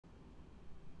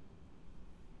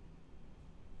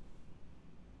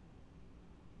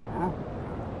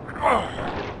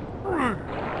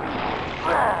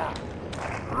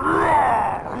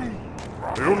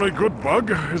only good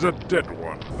bug is a dead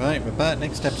one. Right, we're back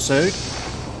next episode.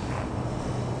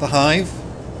 The Hive.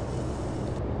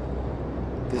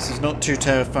 This is not too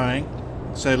terrifying.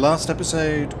 So last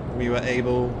episode we were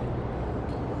able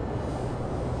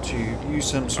to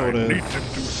use some sort of... I need to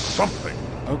do something.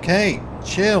 Okay,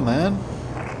 chill, man.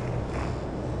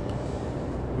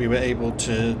 We were able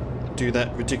to do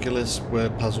that ridiculous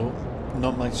word puzzle.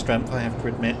 Not my strength, I have to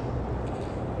admit.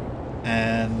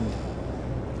 And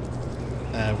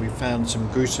we found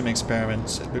some gruesome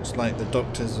experiments. It looks like the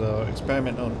doctors are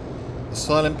experimenting on the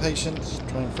silent patients,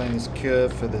 trying to find this cure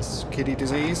for this kidney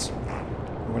disease,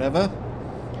 or whatever.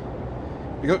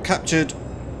 We got captured,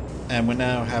 and we're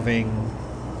now having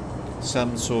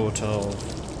some sort of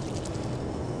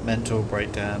mental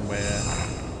breakdown where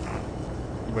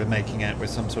we're making out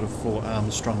with some sort of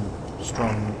four-armed,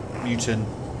 strong mutant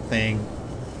thing.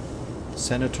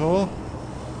 Senator?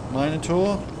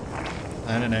 Minotaur?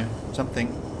 I don't know.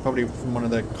 Something. Probably from one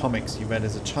of the comics you read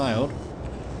as a child.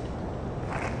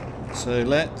 So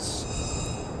let's...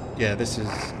 Yeah, this is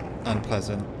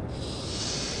unpleasant.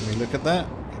 Can we look at that?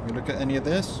 Can we look at any of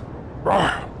this?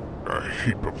 Ah, a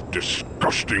heap of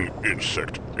disgusting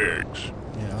insect eggs.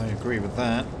 Yeah, I agree with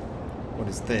that. What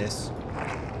is this?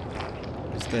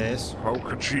 What is this? How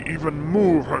could she even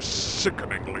move her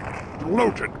sickeningly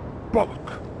bloated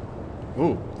bulk?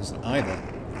 Oh, there's an eye there.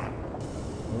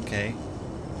 Okay.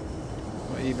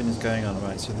 What even is going on?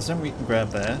 Right, so there's something we can grab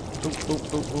there.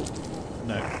 Oh.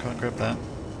 No, can't grab that.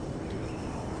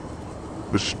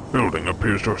 This building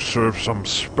appears to serve some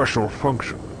special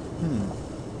function.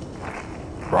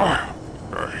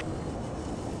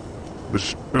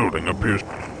 This building appears...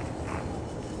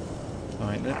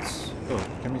 Alright, let's... Oh,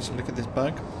 can we look at this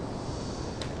bug?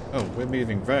 Oh, we're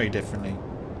moving very differently.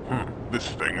 This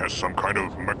thing has some kind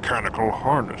of mechanical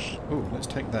harness. Oh, let's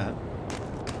take that.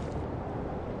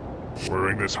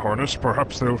 Wearing this harness,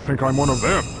 perhaps they'll think I'm one of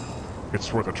them.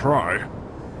 It's worth a try.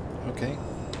 Okay.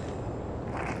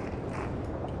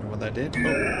 Don't know what that did.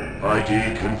 Oh.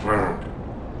 ID confirmed.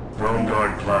 Drone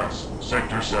Guard class,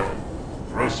 Sector 7.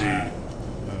 Proceed.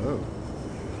 Oh.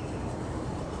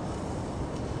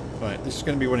 Right, this is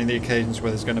going to be one of the occasions where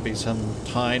there's going to be some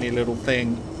tiny little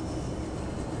thing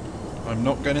I'm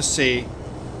not going to see.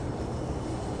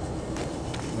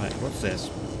 Right, what's this?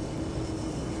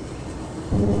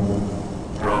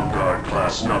 Drone Guard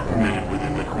class not permitted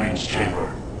within the Queen's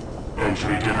chamber.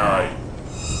 Entry denied.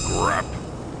 Crap.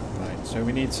 Right, so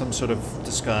we need some sort of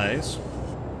disguise.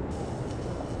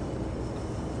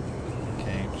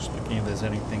 Okay, just looking if there's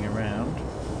anything around.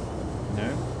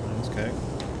 No? Let's go.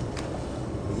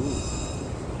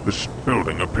 Ooh. This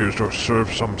building appears to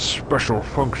serve some special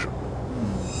function.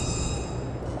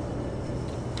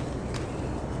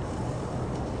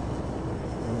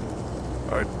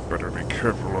 I'd better be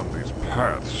careful on these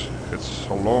paths. It's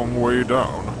a long way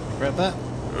down. Grab that?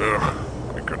 Ugh,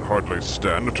 I can hardly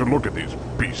stand to look at these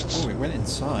beasts. Oh, it went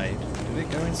inside. Did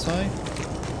it go inside?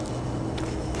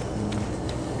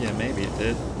 Yeah, maybe it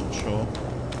did. Not sure.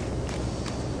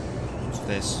 What's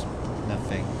this?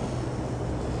 Nothing.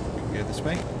 Can we go this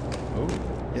way? Oh,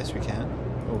 yes we can.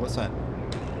 Oh, what's that?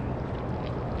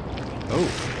 Oh.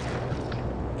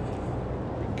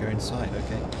 We can go inside,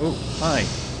 okay. Oh, hi.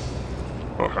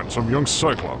 A handsome young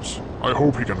Cyclops. I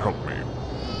hope he can help me.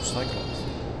 Cyclops.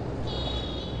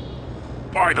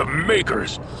 By the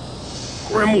makers!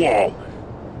 Grimwall!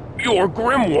 You're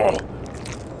Grimwall!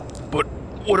 But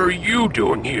what are you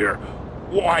doing here?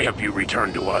 Why have you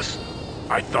returned to us?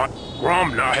 I thought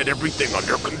Gromna had everything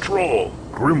under control.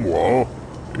 Grimwall?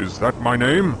 Is that my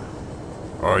name?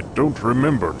 I don't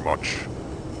remember much.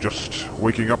 Just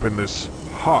waking up in this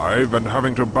hive and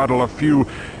having to battle a few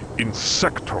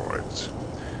insectoids.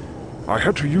 I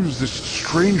had to use this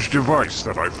strange device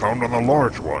that I found on the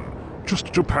large one,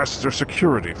 just to pass their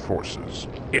security forces.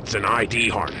 It's an ID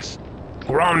harness.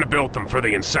 Gromna built them for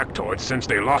the insectoids since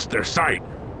they lost their sight.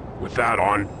 With that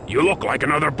on, you look like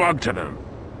another bug to them.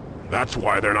 That's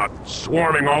why they're not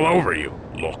swarming all over you.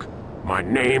 Look, my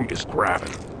name is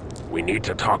Graven. We need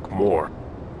to talk more.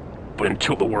 But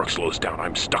until the work slows down,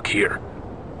 I'm stuck here.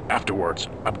 Afterwards,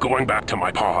 I'm going back to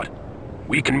my pod.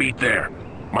 We can meet there.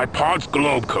 My pod's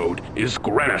globe code is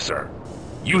Grenisser.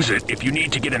 Use it if you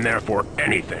need to get in there for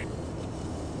anything.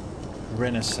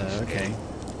 Grenisser, okay.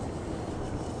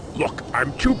 Look,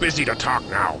 I'm too busy to talk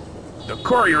now. The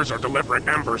couriers are delivering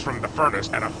embers from the furnace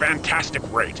at a fantastic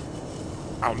rate.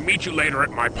 I'll meet you later at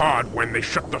my pod when they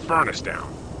shut the furnace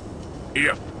down.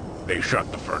 If they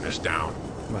shut the furnace down.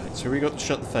 Right, so we got to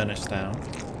shut the furnace down.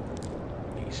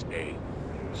 Please stay.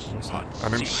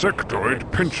 An insectoid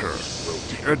pincher.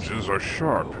 The edges are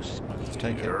sharp. Right, let's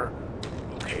take it. Here.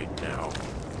 Okay, now.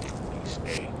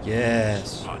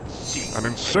 Yes. An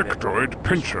insectoid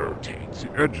pincher. The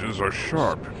edges are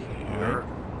sharp. Here.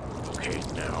 Okay,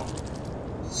 now.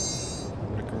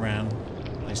 Look around.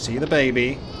 I see the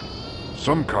baby.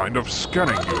 Some kind of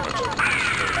scanning unit.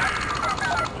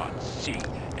 C,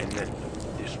 and then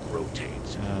this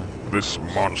rotates. This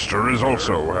monster is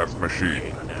also half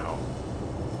machine. Now.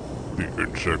 The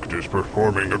insect is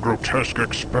performing a grotesque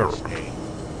experiment,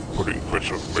 putting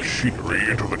bits of machinery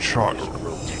into the child.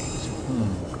 Rotates.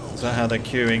 Is that how they're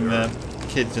curing the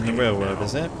kids in the real world,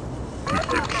 is it? The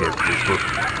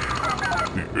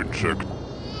insect.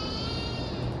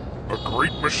 A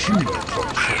great machine of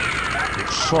some sort.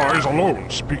 Its size alone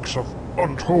speaks of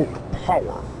untold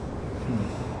power.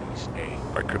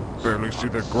 I can barely see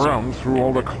the ground through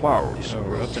all the clouds. So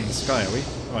we're up in the sky, are we?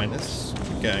 Right, let's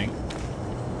keep going.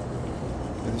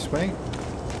 Go this way?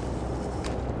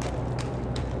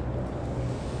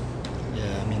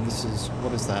 Yeah, I mean this is...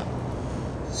 what is that?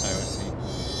 Oh, I see.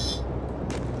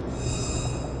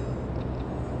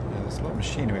 Yeah, there's a lot of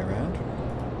machinery around.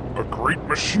 A great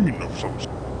machine of some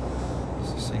sort.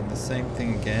 So seeing the same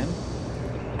thing again.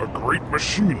 A great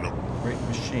machine of... Great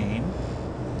machine.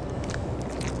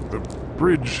 The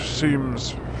bridge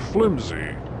seems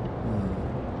flimsy.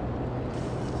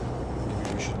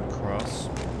 Maybe we shouldn't cross.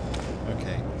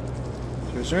 Okay.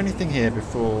 So is there anything here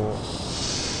before...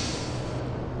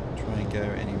 try and go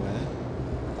anywhere?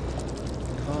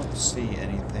 Can't see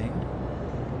anything.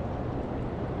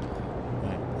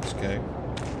 Right, let's go.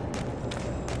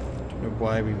 Don't know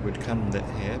why we would come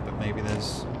here, but maybe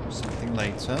there's something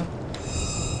later.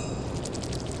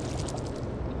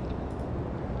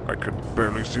 I can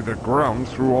barely see the ground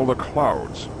through all the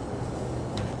clouds.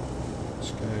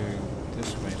 Let's go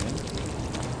this way then.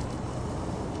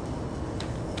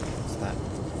 What's that?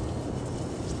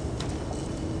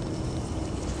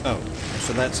 Oh,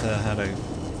 so that's how to...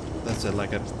 that's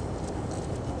like a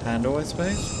handle, I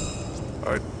suppose?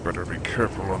 I'd better be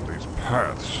careful on these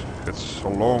paths. It's a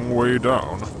long way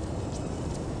down.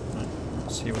 Right,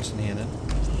 let's see what's in here then.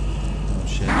 Oh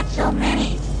shit. Not so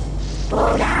many.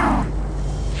 Slow down.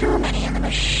 Too many and the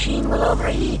machine will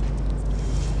overheat.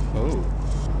 Oh.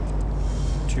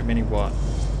 Too many what?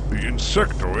 The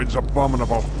insectoid's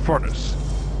abominable furnace.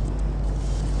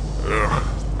 Ugh,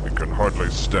 I can hardly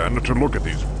stand to look at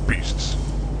these beasts.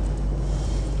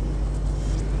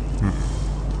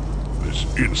 This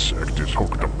insect is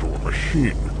hooked up to a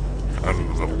machine,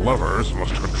 and the levers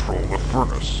must control the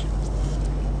furnace.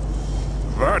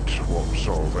 That won't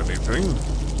solve anything.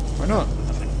 Why not?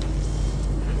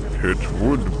 It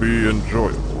would be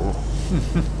enjoyable.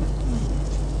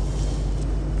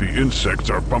 The insects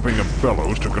are bumping a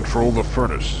bellows to control the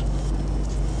furnace.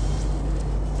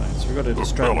 Right, so we've got to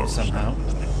distract them bellows. somehow.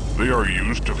 They are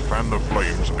used to fan the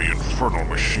flames of the infernal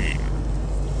machine.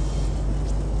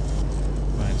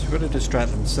 Right, so we've got to distract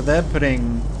them. So they're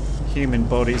putting human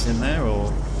bodies in there,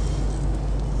 or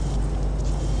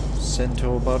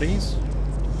centaur bodies?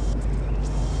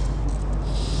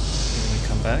 When we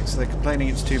come back, so they're complaining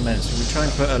it's too many. So we try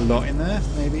and put a lot in there,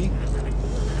 maybe?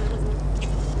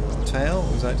 Tail,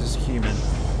 or is that just human?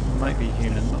 It might be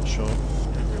human, not sure.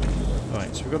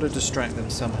 Right, so we've got to distract them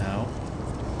somehow.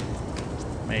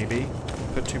 Maybe.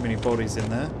 Put too many bodies in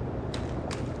there.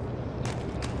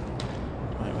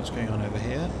 Right, what's going on over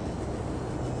here?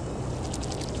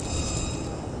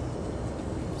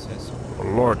 What's this? A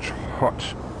large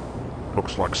hut.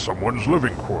 Looks like someone's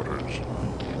living quarters.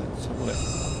 Let's have a look.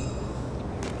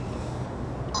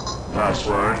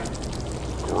 Password.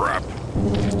 Crap.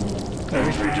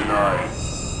 Entry denied.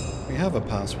 We have a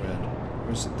password.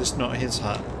 Or is this not his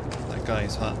hut? That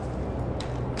guy's hut.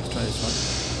 Let's try this one.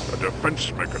 A defense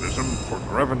mechanism for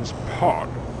Greven's pod.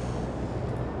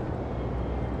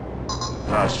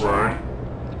 Password.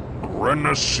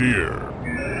 Renacier.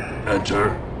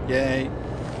 Enter. Yay!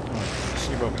 Right, let's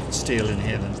see what we can steal in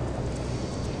here then.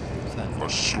 What's that? A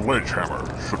sledgehammer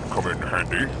should come in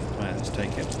handy. Right, let's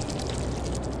take it.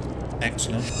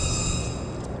 Excellent.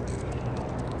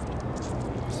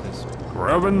 What's this?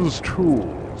 Greven's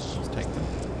tools. Let's take them.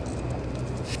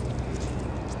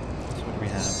 So what do we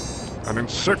have? An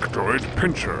insectoid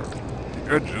pincher.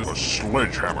 The edges of a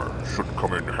sledgehammer should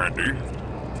come in handy.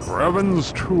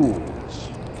 Greven's tools.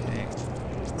 Okay.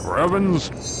 Greven's...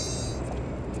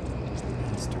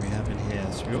 What else do we have in here?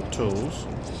 So we've got tools.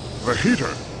 The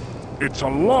heater. It's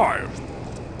alive.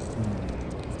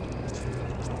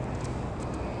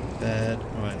 Bed.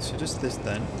 Alright, so just this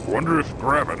then. Wonder if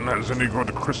Graven has any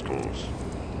good crystals.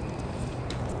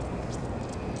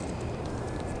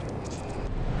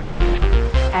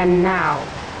 And now,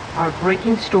 our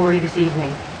breaking story this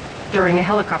evening. During a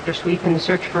helicopter sweep in the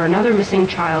search for another missing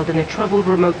child in the troubled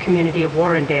remote community of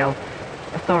Warrendale,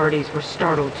 authorities were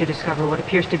startled to discover what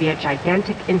appears to be a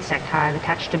gigantic insect hive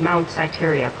attached to Mount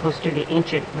Cyteria, close to the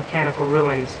ancient mechanical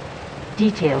ruins.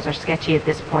 Details are sketchy at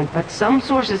this point, but some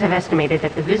sources have estimated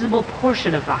that the visible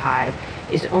portion of the hive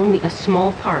is only a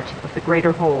small part of the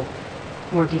greater whole.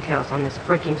 More details on this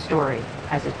breaking story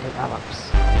as it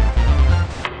develops.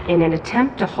 In an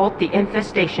attempt to halt the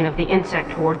infestation of the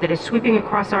insect horde that is sweeping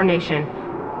across our nation,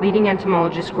 leading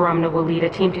entomologist Gromna will lead a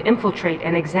team to infiltrate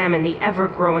and examine the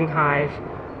ever-growing hive.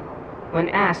 When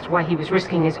asked why he was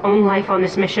risking his own life on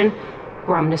this mission,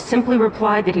 Gromna simply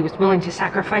replied that he was willing to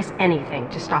sacrifice anything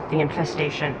to stop the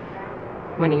infestation.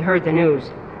 When he heard the news,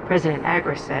 President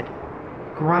Agris said,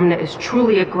 "Gromna is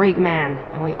truly a great man,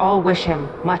 and we all wish him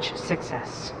much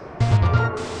success."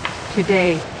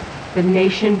 Today, the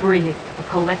nation breathed a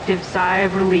collective sigh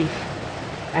of relief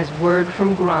as word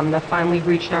from Gromna finally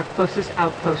reached our closest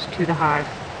outpost to the hive.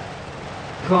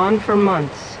 Gone for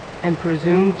months and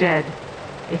presumed dead,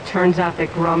 it turns out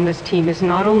that Gromna's team is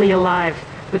not only alive,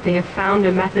 but they have found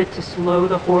a method to slow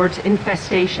the horde's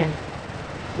infestation.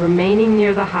 Remaining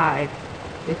near the hive,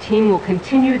 the team will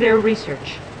continue their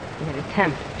research in an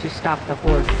attempt to stop the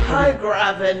horde. Hi,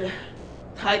 Graven.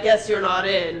 I guess you're not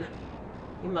in.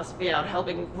 You must be out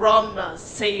helping Gromna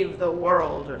save the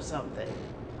world or something.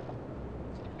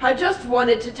 I just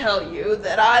wanted to tell you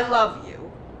that I love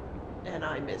you, and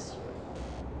I miss you.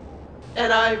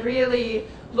 And I really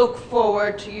look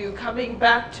forward to you coming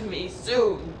back to me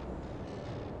soon.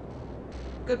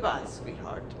 Goodbye,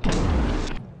 sweetheart.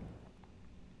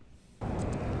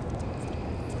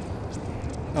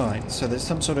 Alright, so there's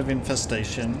some sort of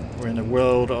infestation. We're in a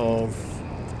world of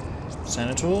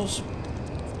senators.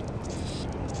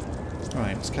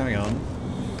 Alright, let's carry on.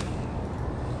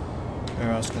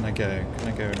 Where else can I go? Can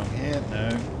I go along here? No.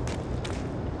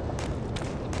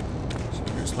 So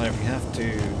it looks like we have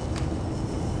to...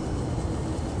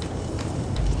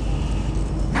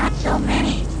 Not so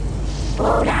many.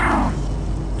 Slow down.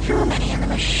 Too many and the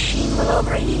machine will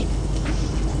overheat.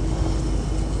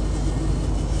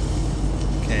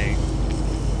 Okay.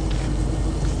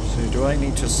 So do I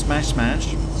need to smash?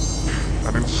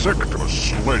 An insect or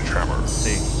sledgehammer? Let's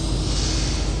see.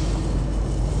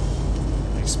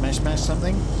 Can I smash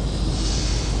something?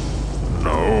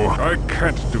 No, I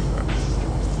can't do that.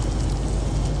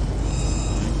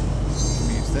 Can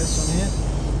we use this on here?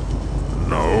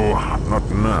 No, not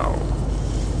now.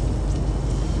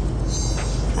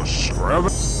 For scrap?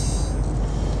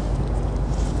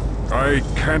 I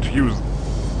can't use...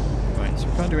 Right, so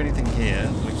we can't do anything here,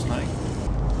 looks like.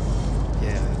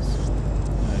 Yes.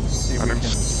 Let's see if we can...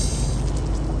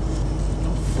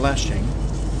 Not flashing.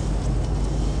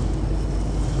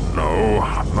 No,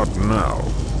 not now.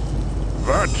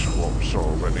 That won't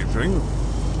solve anything.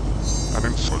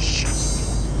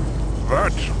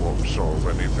 That won't solve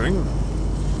anything.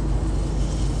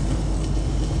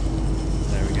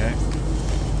 There we go.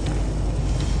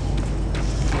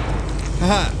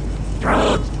 Haha!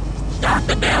 Drones, stop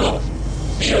the bellows.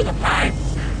 Seal the pipe.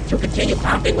 To continue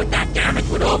pumping with that damage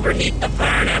would overheat the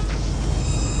furnace.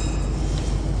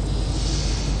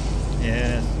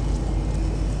 Yes.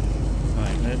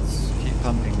 Right, let's keep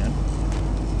pumping then.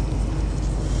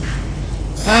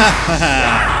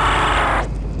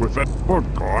 With that bug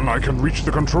gone, I can reach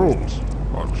the controls.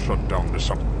 I'll shut down this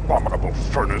abominable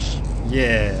furnace.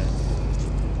 Yeah.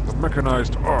 The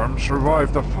mechanized arm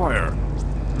survived the fire.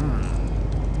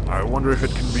 I wonder if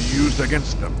it can be used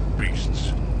against them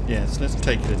beasts. Yes, let's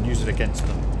take it and use it against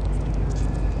them.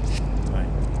 Right.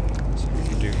 See what we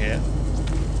can do here.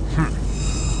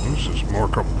 This is more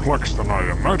complex than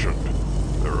I imagined.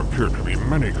 There appear to be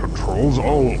many controls,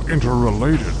 all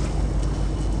interrelated.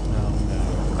 Oh no.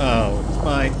 Oh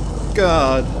my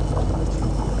god.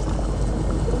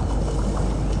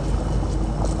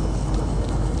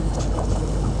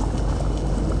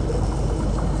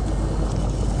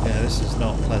 Yeah, this is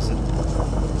not pleasant.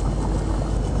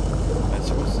 Right,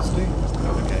 so what's this do?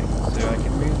 Okay, so I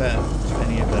can move that to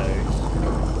any of those.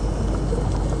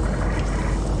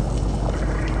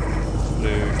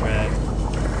 Blue, red,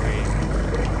 green.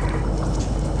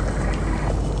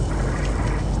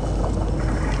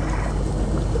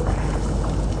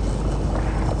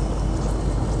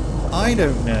 I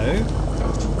don't know.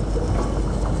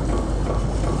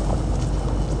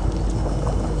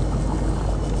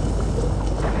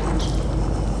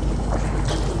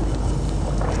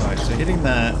 Right, so hitting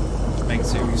that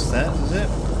makes it reset, is it?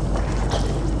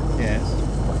 Yes.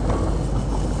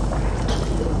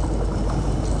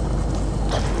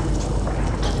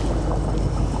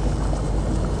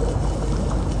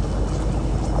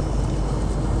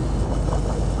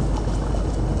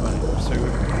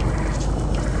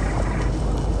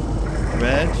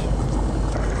 red.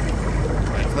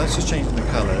 Right, so that's just changing the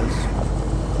colours.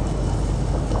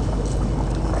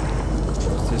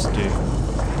 What's this do?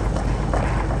 I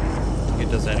think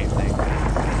it does anything.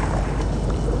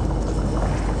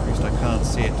 At least I can't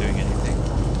see it doing anything.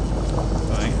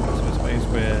 Right, so I suppose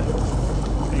we're...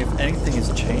 if anything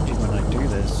is changing when I do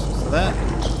this. So that...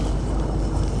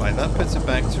 right, that puts it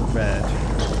back to red.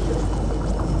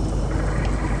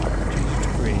 Change it to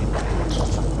green.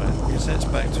 Right, resets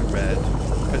back to red.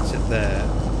 Puts it there.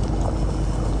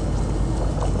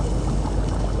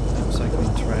 Perhaps I can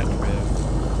interact with...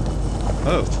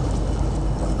 oh!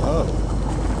 Oh!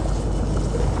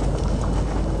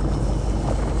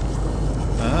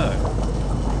 Oh!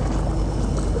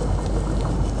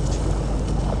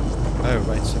 Oh,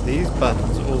 right, so these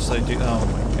buttons also do... oh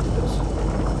my goodness.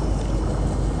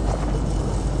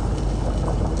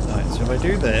 Alright, so if I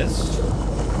do this...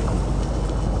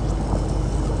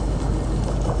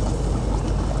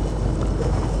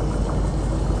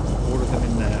 all of them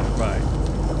in there, right.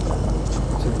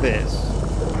 So this...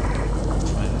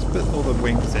 right, let's put all the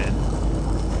wings in.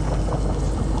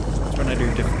 That's when I do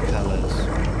different colours.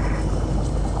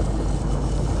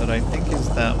 That I think is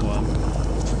that one.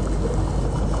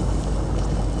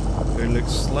 It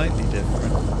looks slightly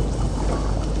different.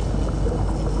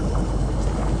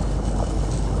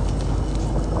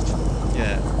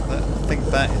 Yeah, I think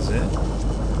that is it.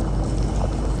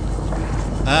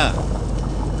 Ah!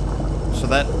 So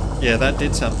that, yeah, that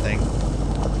did something.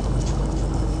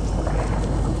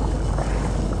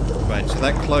 Right, so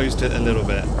that closed it a little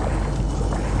bit.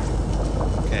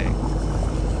 Okay.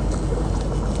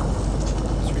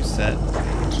 Let's reset.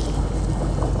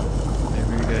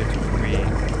 Maybe we go to green.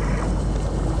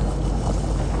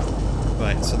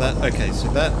 Right, so that, okay, so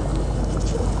that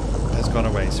has gone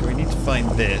away. So we need to find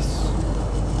this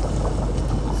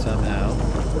somehow.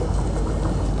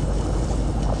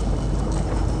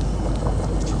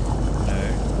 No.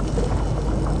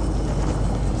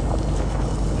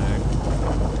 No.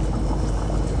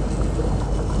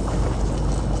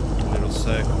 A little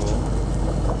circle.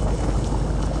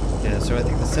 Yeah, so I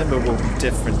think the symbol will be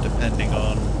different depending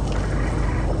on...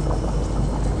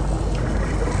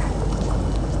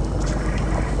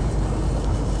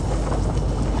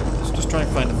 try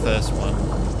and find the first one.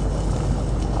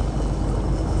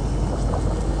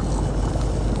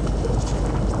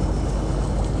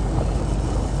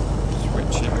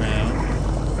 Switch it round.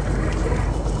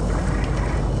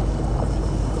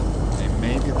 Okay,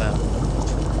 maybe that one.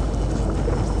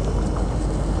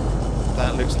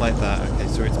 That looks like that. Okay,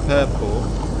 so it's purple.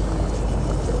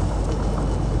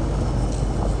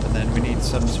 And then we need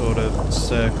some sort of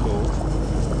circle.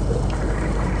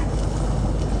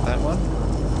 That one?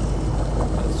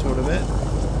 Sort of it.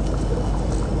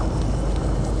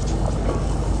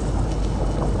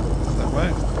 Does that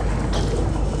work?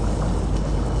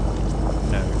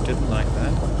 No, didn't like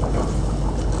that.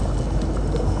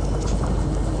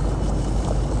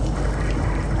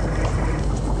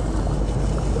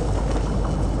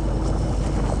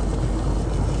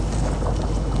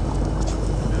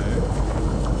 No.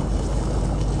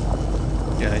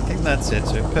 Yeah, I think that's it.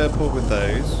 So purple with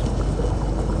those.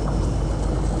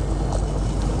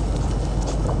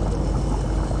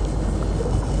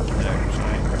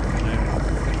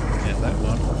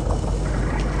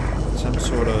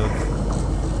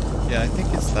 Yeah, I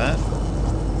think it's that. I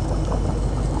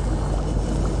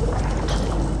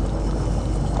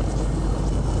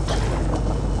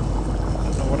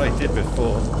don't know what I did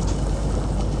before.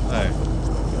 Oh.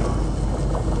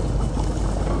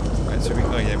 Right, so we...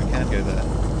 oh yeah, we can go there.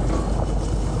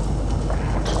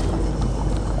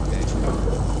 Okay.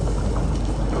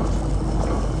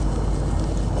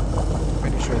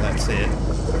 Pretty sure that's it.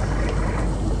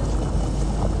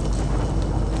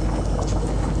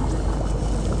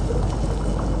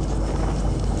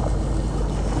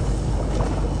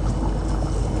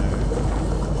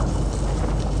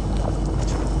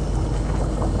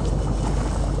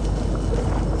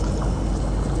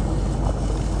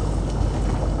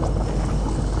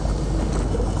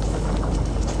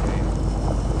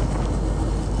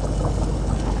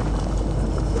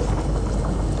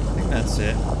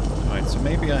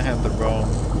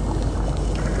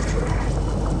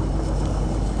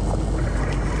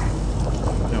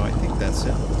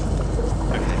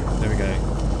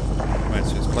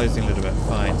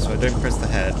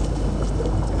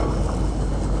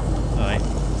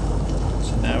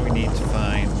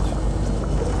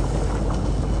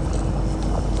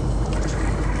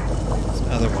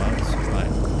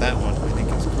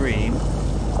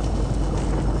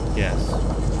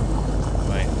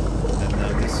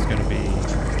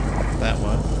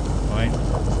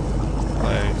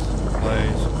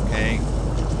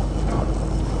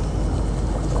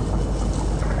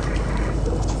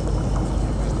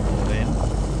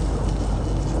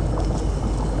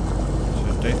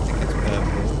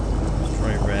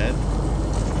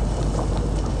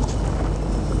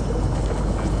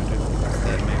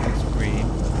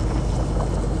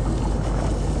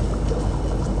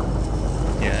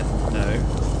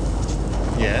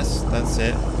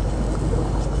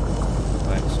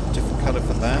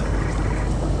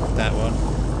 that one.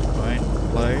 Right,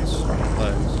 close,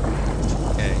 close.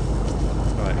 Okay.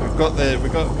 Right,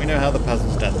 we know how the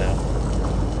puzzle's done now.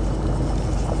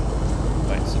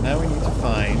 Right, so now we need to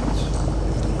find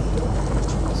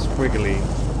a squiggly.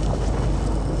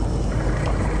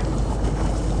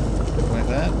 Like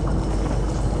that?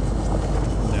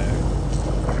 No.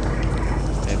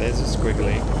 Okay, there's a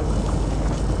squiggly.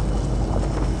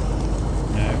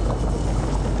 No.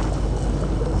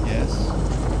 Yes.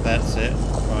 That's it.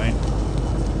 Fine.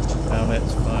 Now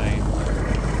let's find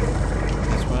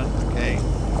this one. Okay.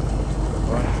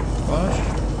 Wash. Wash.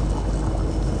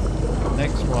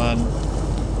 Next one.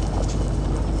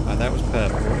 Oh, that was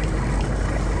purple.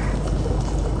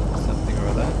 Something or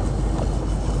other.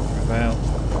 About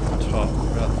top.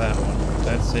 Got that one.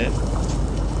 That's it.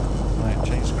 Right,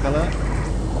 change the colour.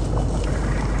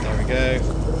 There we go.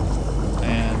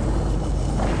 And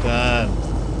done.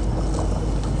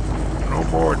 No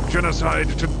more genocide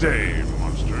today,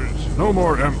 monsters. No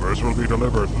more embers will be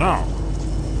delivered now.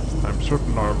 I'm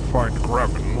certain I'll find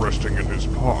Graven resting in his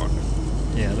pod.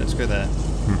 Yeah, let's go there.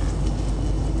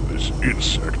 This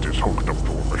insect is hooked up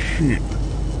to a machine,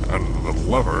 and the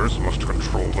levers must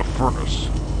control the furnace.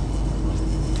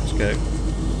 Let's go.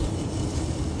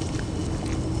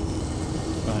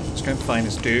 Right, let's go and find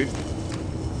this dude.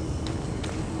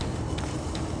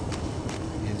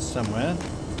 He's somewhere.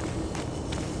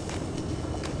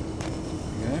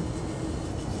 There we go.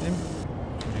 Him.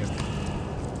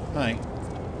 Hi.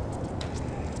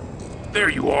 There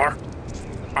you are.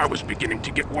 I was beginning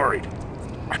to get worried.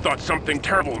 I thought something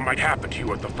terrible might happen to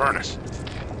you at the furnace.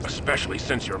 Especially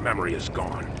since your memory is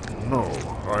gone. No,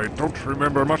 I don't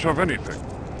remember much of anything.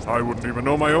 I wouldn't even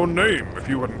know my own name if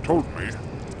you hadn't told me.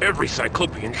 Every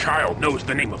Cyclopean child knows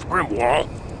the name of Grimwall.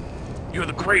 You're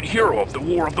the great hero of the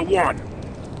War of the One.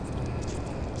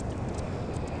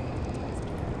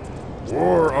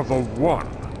 War of the One.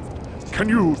 Can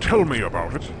you tell me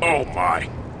about it? Oh my.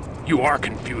 You are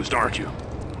confused, aren't you?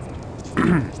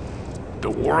 The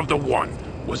War of the One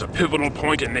was a pivotal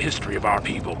point in the history of our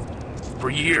people. For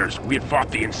years, we had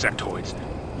fought the insectoids,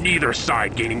 neither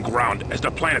side gaining ground as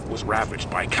the planet was ravaged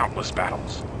by countless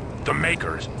battles. The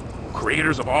Makers,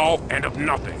 creators of all and of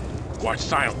nothing, watched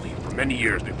silently for many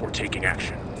years before taking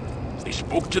action. They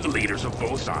spoke to the leaders of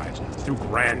both sides through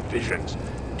grand visions,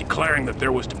 declaring that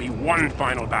there was to be one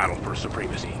final battle for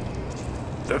supremacy.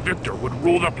 The victor would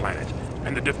rule the planet,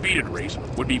 and the defeated race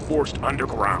would be forced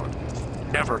underground,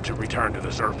 never to return to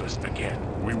the surface again.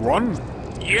 We won?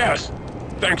 Yes,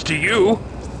 thanks to you.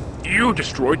 You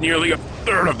destroyed nearly a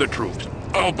third of the troops,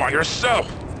 all by yourself.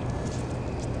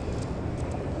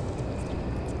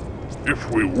 If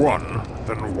we won,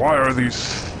 then why are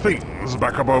these things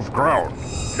back above ground?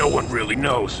 No one really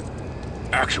knows.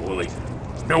 Actually,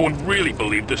 no one really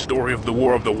believed the story of the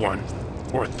War of the One,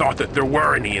 or thought that there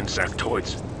were any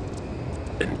insectoids.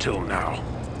 Until now.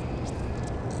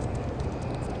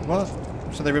 What?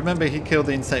 So they remember he killed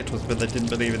the insectoids, but they didn't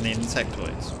believe in the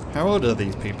insectoids. How old are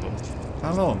these people?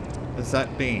 How long has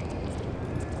that been?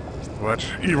 That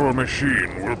evil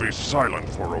machine will be silent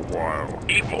for a while.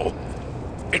 Evil?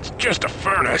 It's just a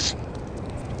furnace,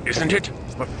 isn't it?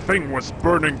 The thing was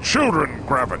burning children,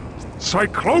 Graven.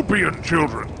 Cyclopean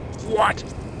children. What?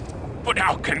 But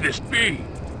how can this be?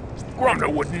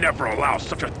 Grumna would never allow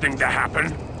such a thing to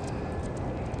happen.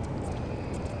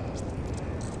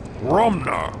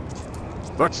 Grumna.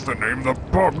 That's the name the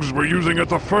bugs were using at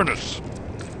the furnace.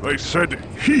 They said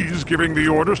he's giving the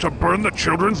orders to burn the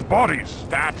children's bodies.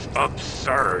 That's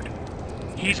absurd.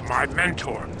 He's my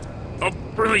mentor. A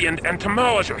brilliant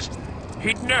entomologist.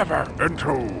 He'd never...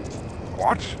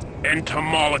 What?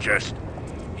 Entomologist.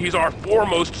 He's our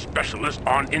foremost specialist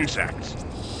on insects.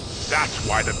 That's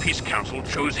why the Peace Council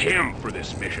chose him for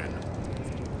this mission.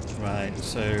 Right,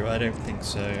 so I don't think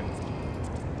so.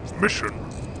 Mission?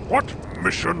 What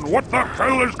mission? What the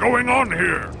hell is going on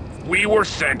here? We were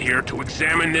sent here to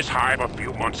examine this hive a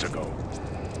few months ago.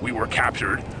 We were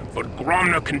captured, but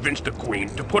Gromna convinced the Queen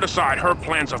to put aside her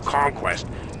plans of conquest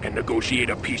and negotiate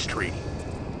a peace treaty.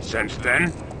 Since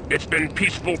then, it's been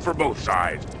peaceful for both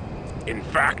sides. In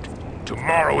fact,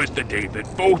 tomorrow is the day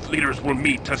that both leaders will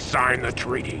meet to sign the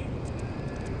treaty.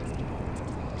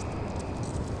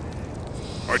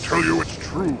 I tell you it's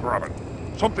true, Graven.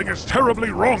 Something is terribly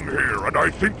wrong here, and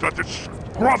I think that this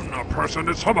Gromna person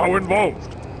is somehow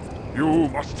involved. You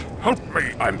must help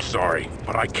me. I'm sorry,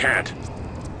 but I can't.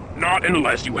 Not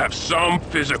unless you have some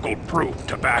physical proof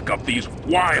to back up these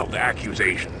wild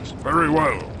accusations. Very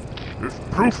well. If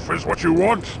proof is what you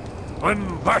want,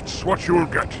 then that's what you'll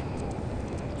get.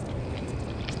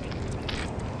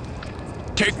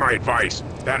 Take my advice.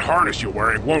 That harness you're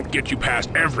wearing won't get you past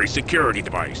every security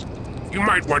device. You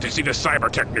might want to see the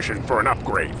cyber technician for an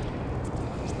upgrade.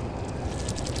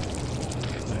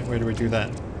 Right, where do we do that?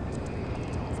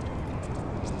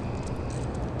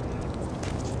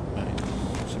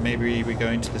 Right. So maybe we go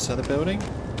into this other building?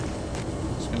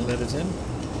 It's going to let us in?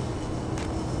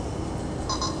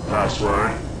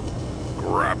 Password.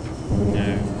 Crap.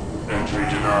 No. Entry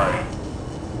denied.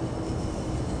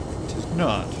 It is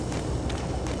not.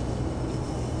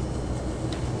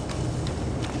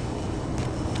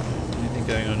 Anything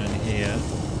going on in here?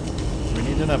 We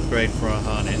need an upgrade for our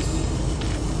harness.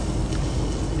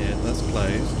 Yeah, that's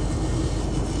closed.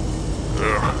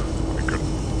 I could...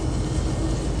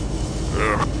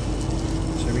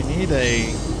 So we need a...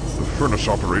 The furnace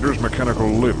operator's mechanical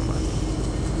limb.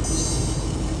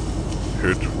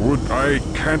 It would... I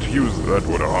can't use that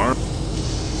would harm.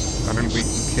 I mean, we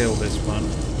can kill this one.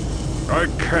 I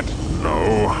can't...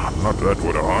 No, not that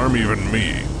would harm even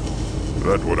me.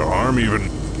 That would harm even...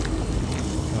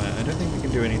 Right, I don't think we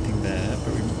can do anything there,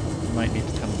 but we might need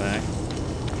to come back.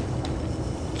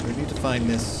 So we need to find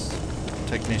this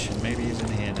technician. Maybe he's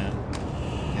in here now.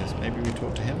 Yes, maybe we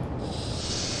talk to him.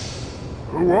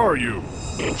 Who are you?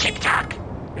 TikTok.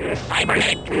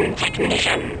 Cybernet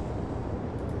technician.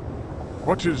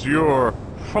 What is your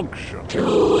function?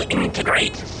 To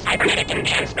integrate cybernetic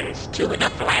enhancements to the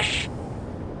flesh.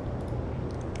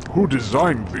 Who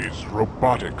designed these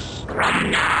robotics?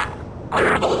 Ramna,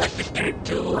 honorable assistant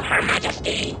to Her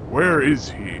Majesty. Where is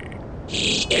he?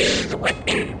 He is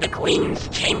within the Queen's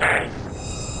chambers.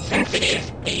 Since it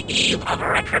is the eve of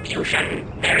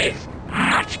retribution, there is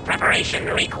much preparation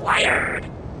required.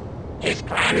 His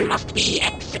plan must be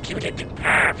executed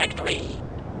perfectly.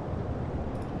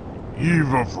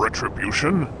 Eve of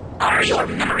retribution? Are your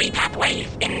memory pathways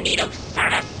in need of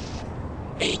service?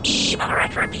 The eve of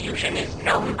retribution is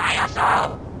known by us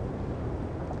all.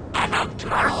 As of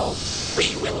tomorrow,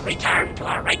 we will return to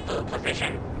our rightful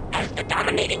position as the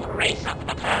dominating race of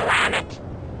the planet.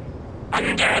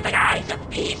 Under the guise of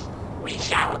peace, we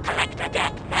shall collect a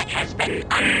debt that has been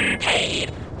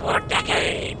unpaid for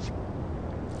decades.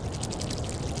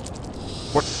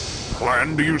 What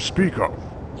plan do you speak of?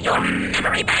 Your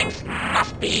memory banks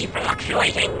must be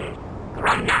fluctuating.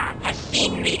 Grumna has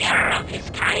seen the error of his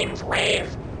kind's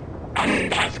ways,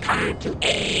 and has come to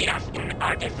aid us in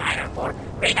our desire for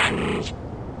revenge.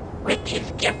 With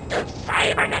his gift of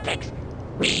cybernetics,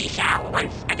 we shall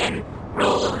once again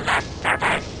rule the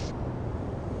surface.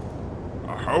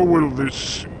 How will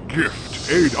this gift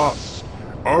aid us?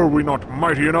 Are we not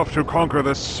mighty enough to conquer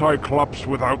this Cyclops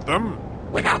without them?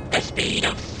 Without the speed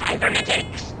of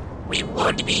cybernetics, we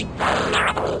would be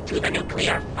vulnerable to the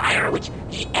nuclear fire which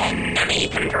the enemy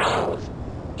controls,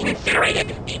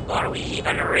 incinerated before we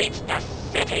even reach the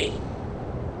city.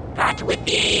 But with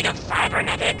the aid of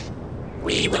cybernetics,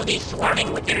 we will be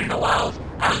swarming within the walls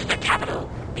of the capital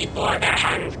before their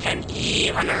hands can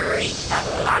even reach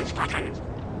the launch buttons.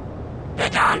 The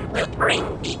dawn will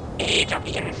bring the age of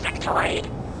the insectoid.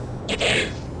 It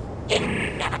is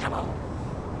inevitable.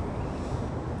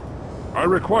 I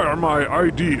require my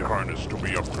ID harness to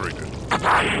be upgraded.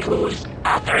 Upon whose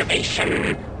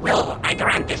authorization will I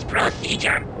grant this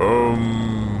procedure?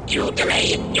 You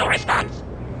delay in your response.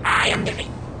 I am busy.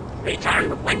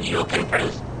 Return when you can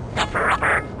produce the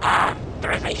proper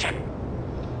authorization.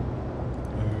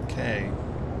 Okay.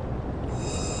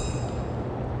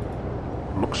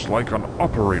 Looks like an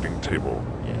operating table.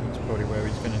 Yeah, that's probably where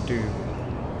he's going to do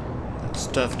that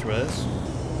stuff to us.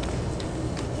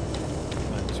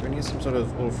 Right, so we need some sort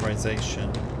of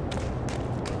authorization.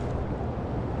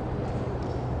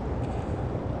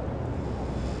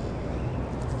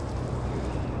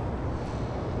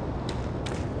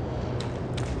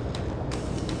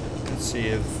 Let's see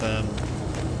if our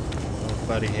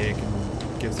buddy here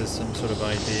gives us some sort of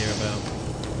idea about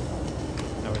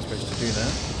how we're supposed to do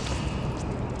that.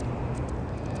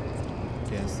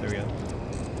 Yes, there we go.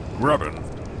 Graben,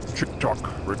 TikTok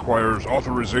requires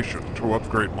authorization to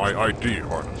upgrade my ID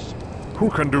harness. Who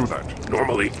can do that?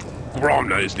 Normally,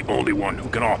 Gromna is the only one who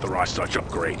can authorize such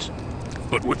upgrades.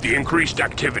 But with the increased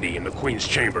activity in the Queen's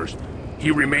chambers,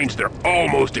 he remains there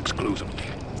almost exclusively.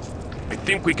 I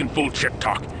think we can fool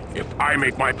TikTok if I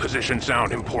make my position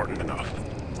sound important enough.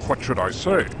 What should I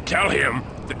say? Tell him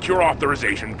that your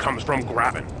authorization comes from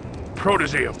Graben,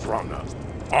 protege of Gromna,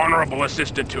 honorable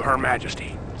assistant to Her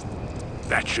Majesty.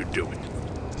 That should do it.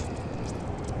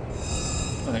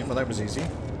 Alright, well that was easy.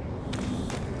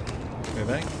 Go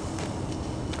back.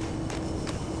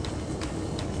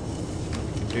 What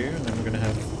we can do, and then we're going to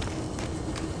have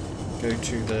go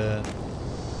to the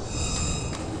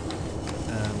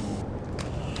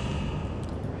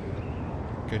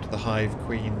go to the Hive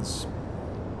Queen's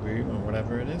room, or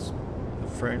whatever it is. The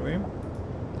throne room.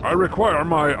 I require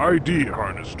my ID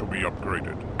harness to be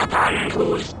upgraded. Upon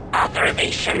whose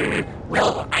authorization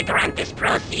will I grant this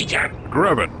procedure?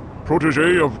 Graven,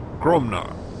 protege of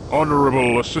Gromna,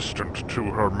 honorable assistant to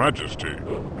Her Majesty.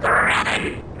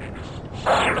 Graven.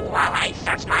 Hold while I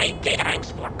search my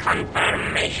databanks for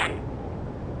confirmation.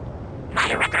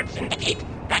 My records indicate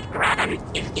that Graven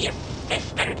is the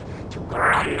assistant to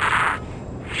Gromna.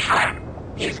 However,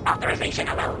 his authorization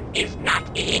alone is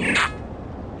not enough.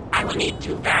 I will need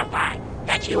to verify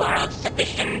that you are of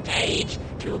sufficient age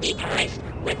to be placed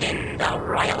within the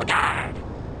Royal Guard.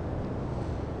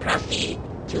 Proceed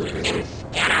to limb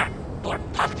scanner for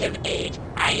positive age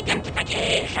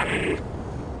identification.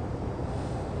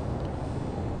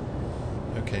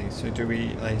 Okay, so do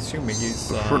we... I assume we use...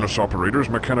 The furnace operator's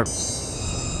mechanic...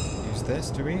 Use this,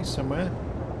 do we? Somewhere?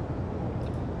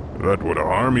 That would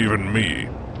harm even me.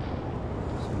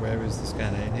 So where is the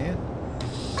scanner? In here?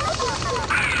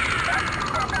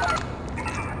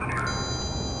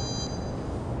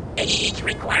 Age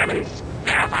requirements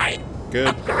verified. Good.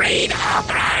 Upgrade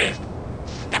authorized.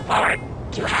 Step forward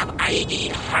to have ID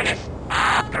harness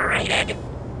upgraded.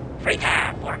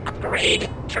 Prepare for upgrade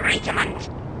treatment.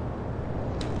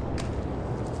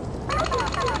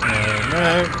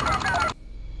 No.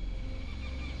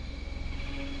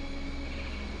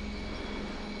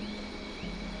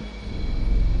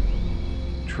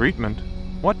 Treatment?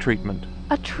 What treatment?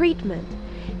 A treatment.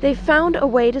 They found a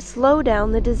way to slow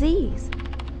down the disease.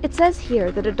 It says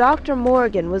here that a Dr.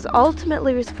 Morgan was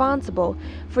ultimately responsible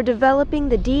for developing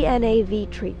the DNAV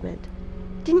treatment.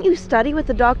 Didn't you study with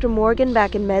the Dr. Morgan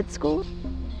back in med school?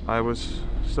 I was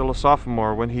still a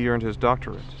sophomore when he earned his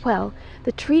doctorate. Well,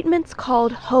 the treatment's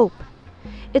called HOPE.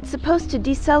 It's supposed to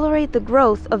decelerate the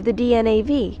growth of the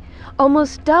DNAV,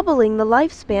 almost doubling the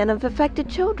lifespan of affected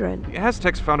children. The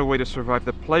Aztecs found a way to survive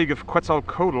the plague of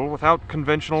Quetzalcoatl without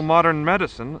conventional modern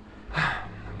medicine.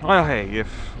 Well, hey, if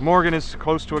Morgan is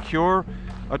close to a cure,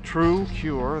 a true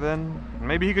cure, then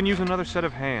maybe he can use another set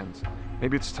of hands.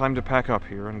 Maybe it's time to pack up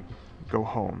here and go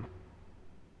home.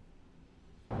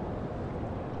 I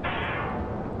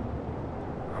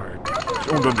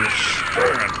don't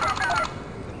understand.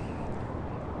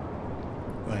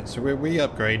 Right, so we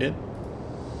upgraded.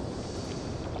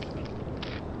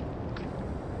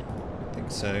 I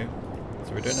think so.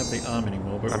 So we don't have the arm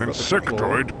anymore, but An we've got the claw.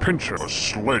 insectoid pincher, a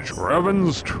sledge,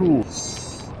 Graven's too.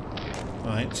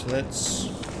 Right, so let's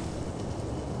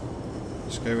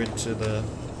go into the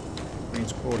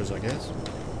Queen's quarters, I guess.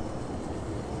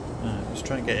 Let's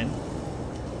try and get in.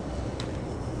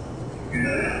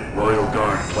 Royal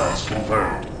Guard class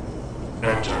confirmed.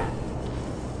 Enter.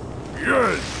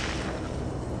 Yes!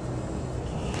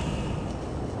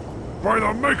 By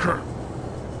the Maker!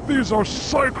 These are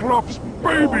Cyclops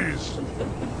babies!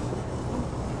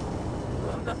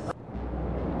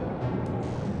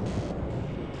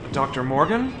 Dr.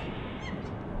 Morgan?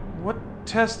 What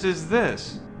test is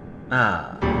this?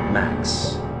 Ah,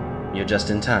 Max. You're just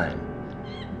in time.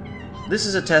 This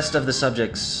is a test of the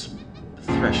subject's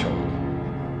threshold.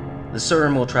 The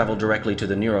serum will travel directly to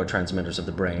the neurotransmitters of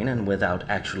the brain and without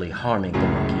actually harming the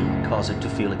monkey, cause it to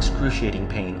feel excruciating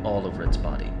pain all over its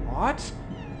body. What?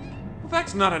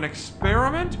 That's not an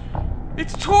experiment!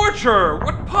 It's torture!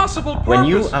 What possible purpose? When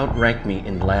you outrank me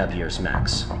in lab years,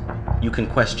 Max, you can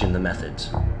question the methods.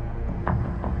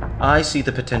 I see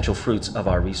the potential fruits of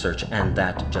our research, and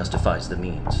that justifies the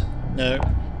means. No.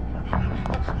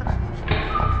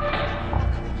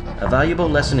 A valuable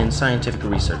lesson in scientific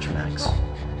research, Max.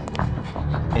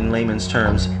 In layman's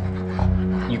terms,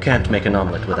 you can't make an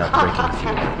omelet without breaking a few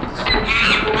eggs.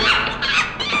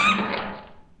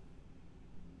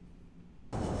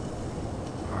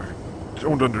 I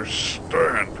don't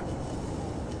understand.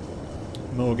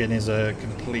 Morgan is a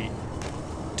complete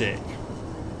dick.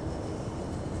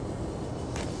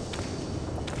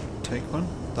 Take one?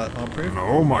 That I'll prove?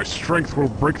 No, my strength will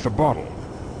break the bottle.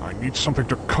 I need something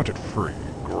to cut it free.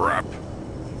 Grab.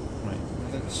 Right,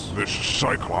 let's This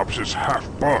Cyclops is half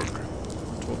bug.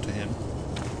 talk to him.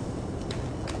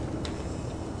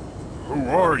 Who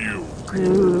are you?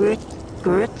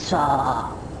 Gritza.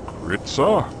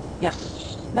 Gritza?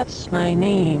 Yes, that's my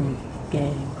name,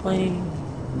 Gangplank.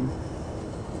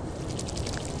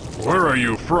 Where are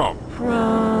you from?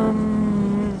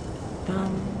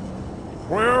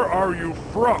 Where are you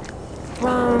from?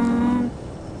 From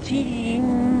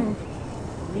Team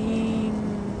Green.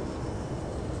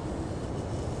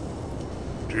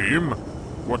 Team?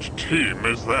 What team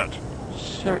is that?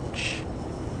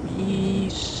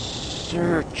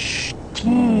 Research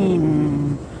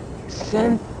team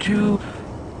sent to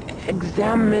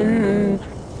examine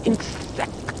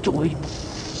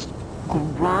insectoids.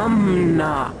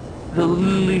 Gromna, the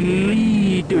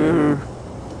leader,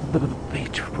 the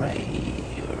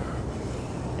betrayer.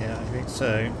 Yeah, I think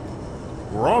so.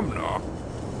 Gromna?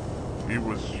 He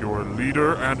was your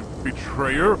leader and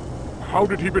betrayer? How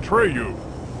did he betray you?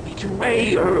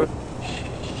 Betrayer.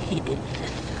 He did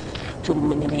this to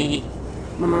me.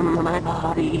 My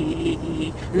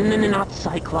body. Not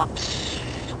Cyclops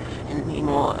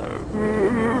anymore.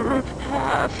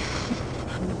 Half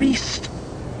beast.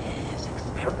 His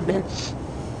experiments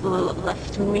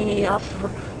left me up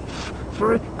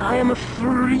for I am a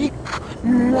freak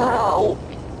now.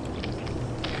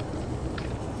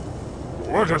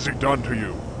 What has he done to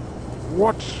you?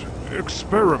 What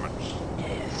experiments?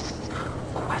 His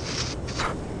quest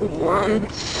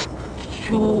wants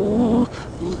to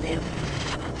live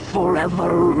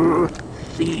forever.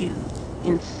 See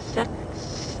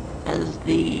insects as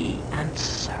the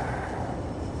answer.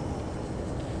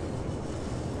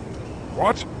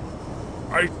 What?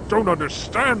 I don't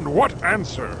understand. What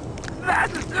answer?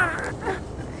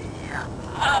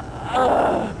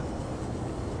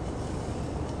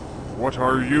 What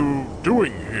are you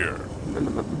doing here?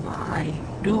 My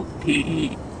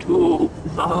duty to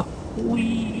the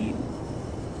Queen.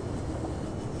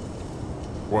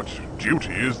 What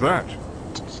duty is that?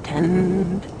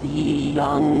 Tend the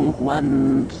young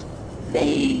ones.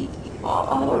 They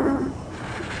are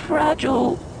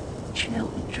fragile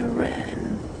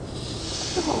children.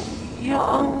 So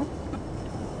young,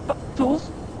 but those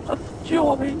of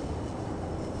joy.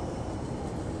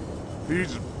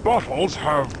 These bottles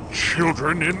have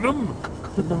children in them?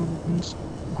 Clones,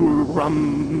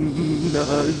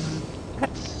 grumblers,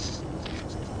 pests.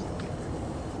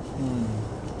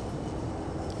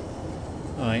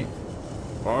 Right.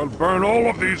 I'll burn all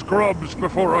of these grubs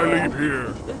before I leave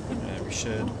here. Yeah, we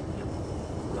should.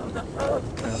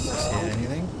 Else to see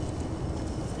anything?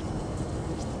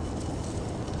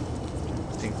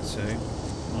 Don't think so.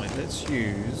 Right, let's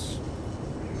use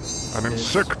An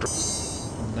this insect.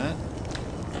 on that.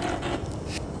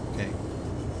 Okay.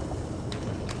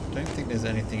 Don't think there's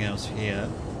anything else here.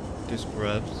 Just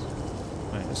grubs.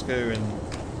 Right, let's go and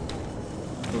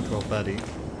talk to our buddy.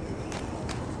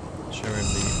 Show him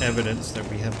the evidence that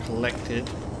we have collected.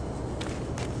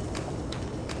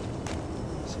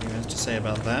 See what he has to say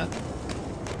about that.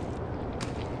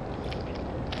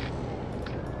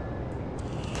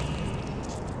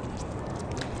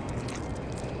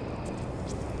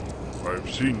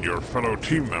 I've seen your fellow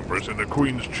team members in the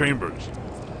Queen's chambers.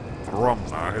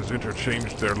 Gromna has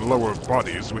interchanged their lower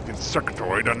bodies with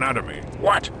insectoid anatomy.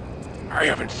 What? I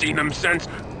haven't seen them since.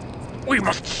 We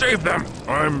must save them!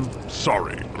 I'm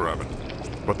sorry, Graven,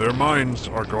 but their minds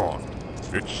are gone.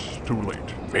 It's too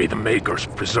late. May the Makers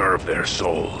preserve their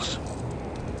souls.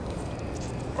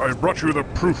 I brought you the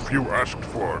proof you asked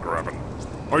for, Graven.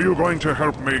 Are you going to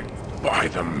help me? By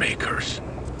the Makers.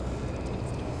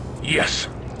 Yes,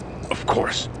 of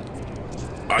course.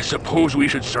 I suppose we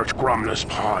should search Gromna's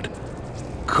pod.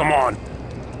 Come on.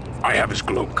 I have his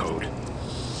globe code.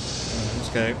 Let's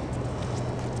go.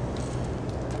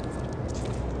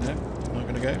 No, not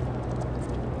gonna go.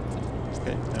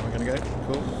 Okay, now we're gonna go.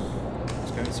 Cool.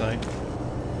 Let's go inside.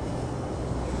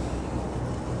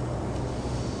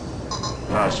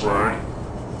 Password.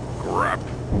 Crap.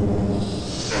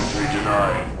 Entry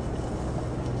denied.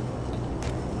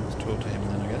 Let's talk to him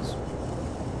then, I guess.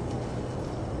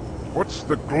 What's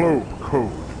the globe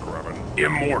code, Graven?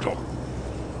 Immortal.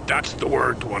 That's the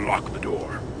word to unlock the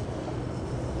door.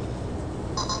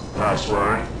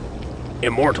 Password.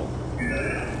 Immortal.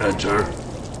 Enter.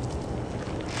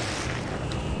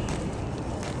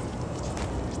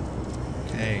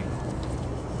 Okay.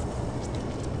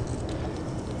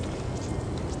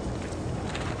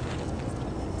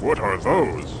 What are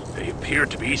those? They appear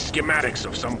to be schematics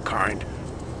of some kind.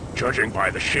 Judging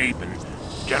by the shape and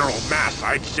general mass,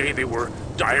 I'd say they were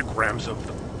diagrams of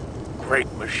the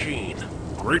Great Machine.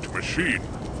 Great Machine?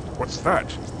 What's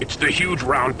that? It's the huge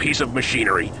round piece of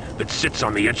machinery that sits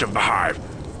on the edge of the Hive.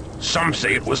 Some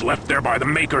say it was left there by the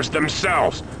Makers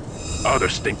themselves.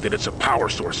 Others think that it's a power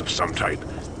source of some type.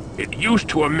 It used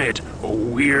to emit a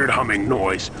weird humming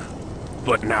noise,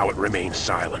 but now it remains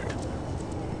silent.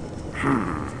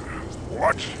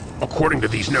 What? According to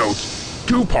these notes,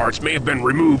 2 parts may have been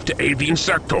removed to aid the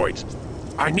insectoids.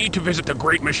 I need to visit the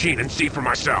Great Machine and see for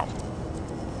myself.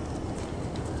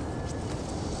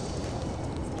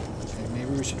 Okay,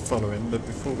 maybe we should follow him, but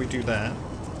before we do that...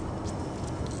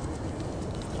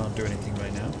 Can't do anything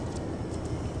right now.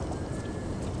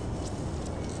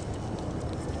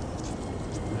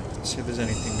 Right, let's see if there's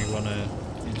anything we want to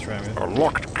Intro it. A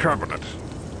locked cabinet.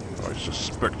 I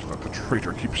suspect that the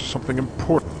traitor keeps something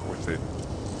important within.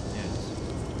 Yes.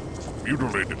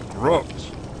 Mutilated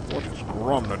grubs. What is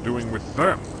Gromna doing with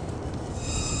them?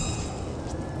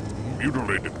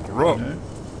 Mutilated grub. No.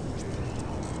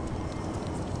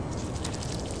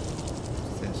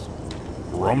 What's this?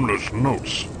 Gromna's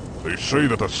notes. They say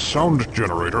that a sound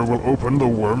generator will open the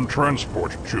worm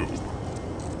transport tube.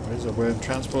 Where's a worm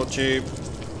transport tube?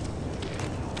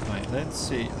 Right, let's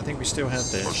see. I think we still have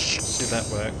this. Let's see if that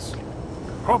works.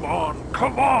 Come on,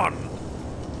 come on!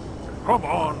 Come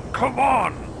on, come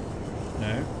on!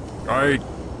 No.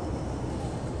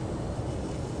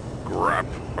 Grab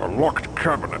a locked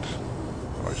cabinet.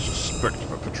 I suspect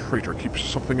that the traitor keeps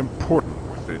something important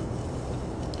within.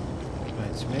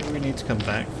 Right, so maybe we need to come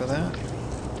back for that.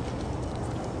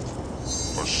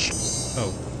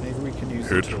 Oh, maybe we can use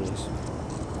the tools.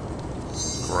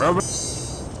 Grab it.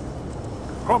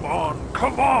 Come on,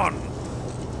 come on!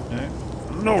 No?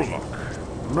 No luck.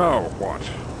 Now what?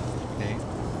 Okay.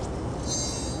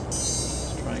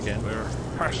 Let's try again. There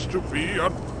has to be a...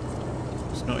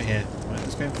 It's not here. Right,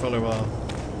 let's go and follow our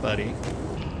buddy.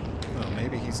 Oh,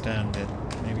 maybe he's down there.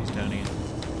 Maybe he's down here.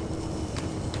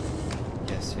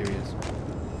 Yes, here he is.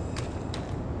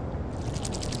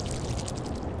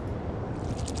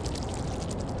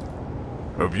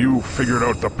 Have you figured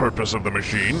out the purpose of the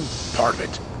machine? Part of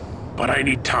it. But I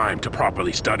need time to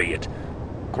properly study it.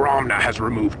 Gromna has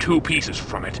removed 2 pieces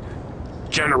from it.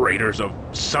 Generators of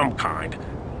some kind.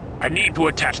 I need to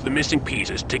attach the missing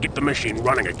pieces to get the machine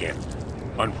running again.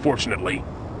 Unfortunately,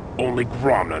 only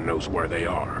Gromna knows where they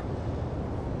are.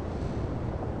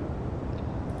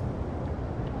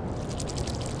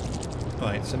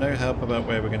 Right, so no help about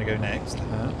where we're going to go next,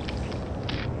 huh?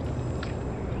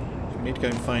 We need to go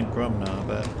and find Gromna,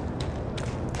 but...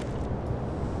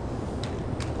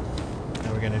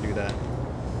 how are we going to do that?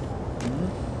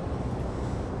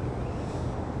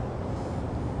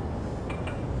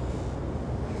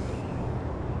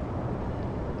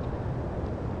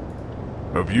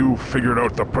 Have you figured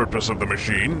out the purpose of the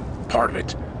machine? Part of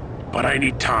it. But I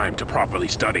need time to properly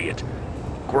study it.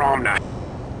 Gromna...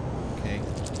 Okay.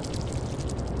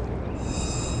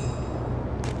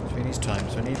 So he needs time,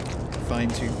 so I need to find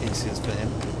 2 pieces for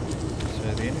him.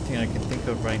 So the only thing I can think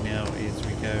of right now is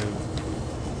we go...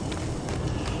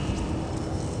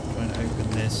 try and open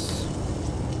this...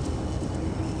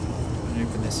 and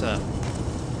open this up.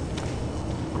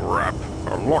 Grab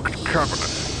a locked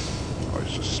cabinet. I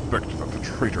suspect that the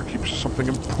traitor keeps something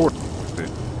important within.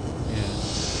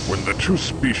 Yeah. When the 2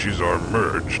 species are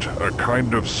merged, a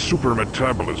kind of super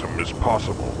metabolism is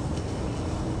possible.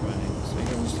 Right, so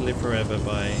he wants to live forever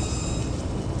by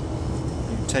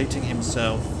mutating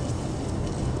himself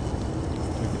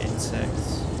with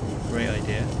insects. Great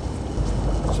idea.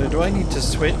 So do I need to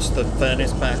switch the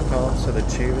furnace back on so the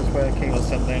tube is working or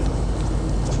something?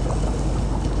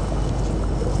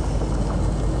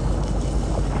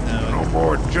 No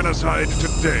more genocide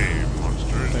today,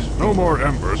 monsters. No more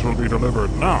embers will be delivered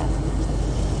now.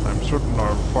 I'm certain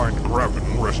I'll find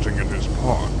Gravin resting in his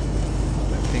pod.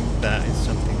 I think that is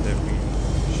something that we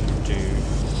should do.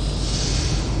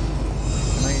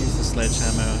 Can I use the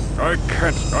sledgehammer? I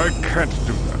can't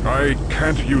do that. I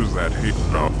can't use that heat.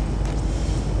 No.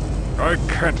 I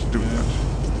can't do that.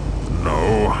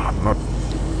 No, I'm not.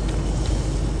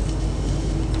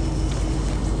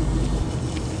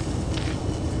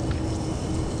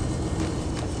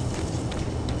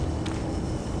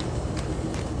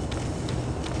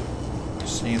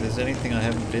 See if there's anything I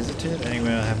haven't visited,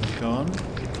 anywhere I haven't gone.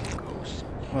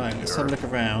 Right, let's have a look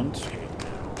around.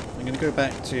 I'm going to go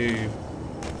back to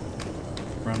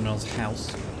Ramnel's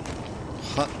house.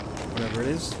 Hut, whatever it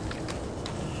is.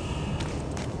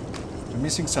 I'm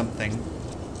missing something.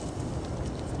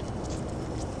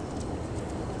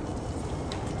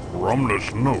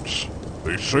 Gromna's notes.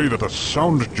 They say that a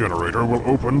sound generator will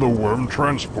open the worm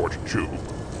transport tube.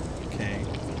 Okay.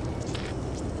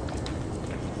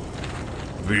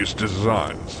 These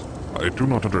designs, I do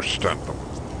not understand them.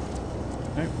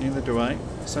 No, neither do I.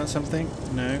 Is that something?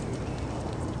 No.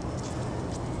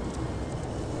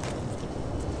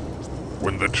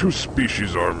 When the 2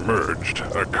 species are merged,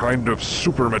 a kind of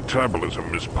super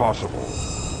metabolism is possible.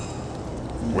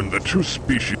 When the two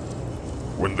species...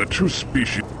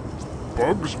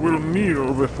 Bugs will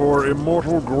kneel before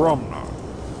immortal Gromna.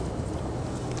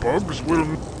 Bugs will...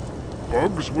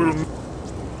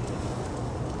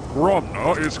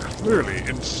 Gromna is clearly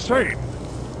insane.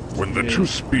 When the 2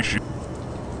 species...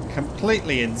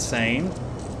 Completely insane.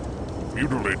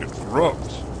 Mutilated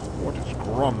grubs. What is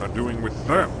Gromna doing with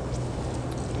them?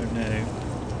 Don't know.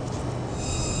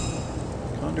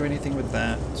 Can't do anything with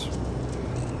that.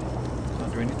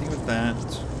 Can't do anything with that.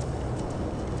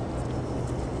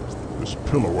 This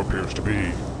pillow appears to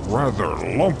be rather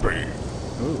lumpy.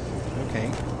 Ooh,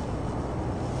 okay.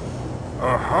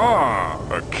 Aha!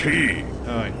 A key!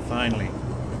 Alright, finally.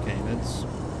 Okay, let's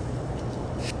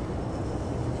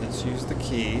use the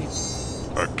key.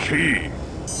 A key!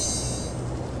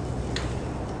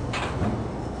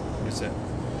 What is it?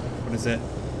 What is it?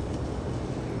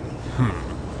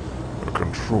 A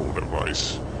control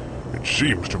device. It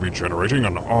seems to be generating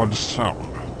an odd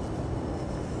sound.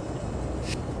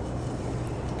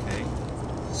 Okay.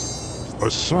 A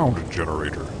sound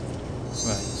generator.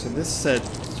 Right, so this said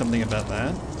something about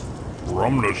that.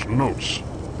 Romna's notes.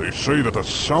 They say that the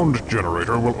sound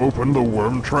generator will open the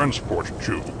worm transport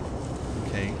tube.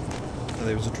 Okay. So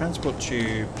there was a transport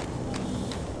tube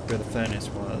where the furnace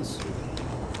was.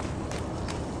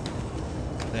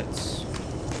 Let's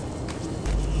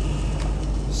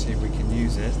see if we can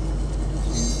use it.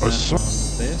 Use that on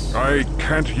this. I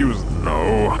can't use...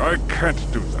 No, I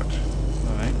can't do that.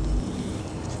 Alright.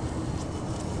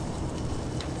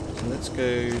 So let's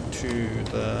go to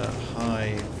the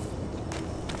hive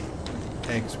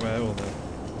eggs were, or the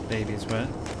babies were.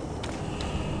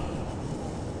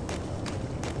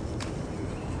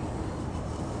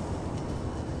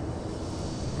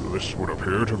 This would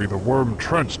appear to be the worm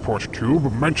transport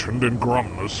tube mentioned in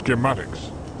Gromna's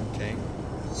schematics. Okay.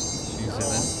 Let's use it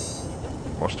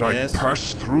then. Must Yes. I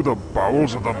pass through the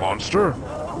bowels of the monster?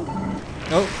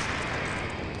 Oh!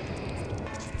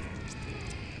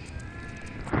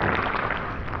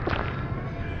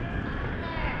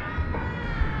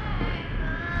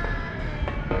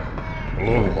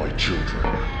 Hello, my children.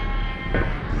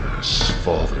 Yes,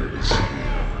 Father is here.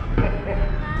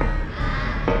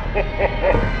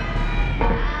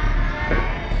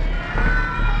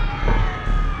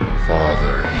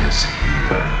 Father is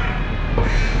here.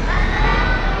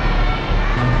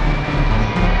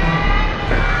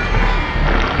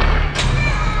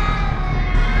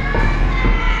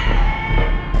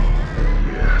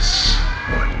 Yes,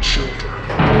 my children.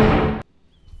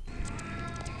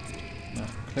 No,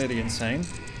 clearly insane.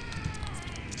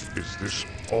 Is this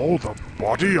all the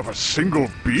body of a single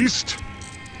beast?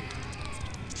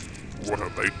 What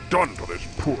have they done to this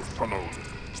poor fellow?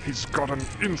 He's got an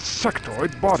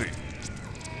insectoid body.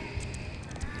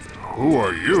 Who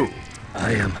are you?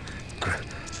 I am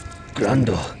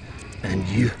Grundle, and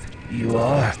you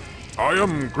are? I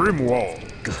am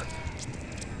Grimwald.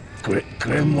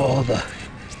 Grimwald, the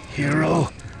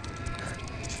hero?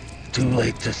 Too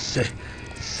late to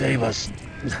save us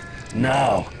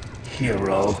now,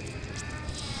 hero.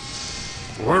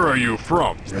 Where are you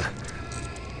from?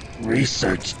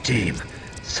 Research team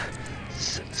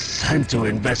sent to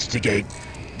investigate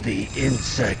the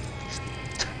insectoids.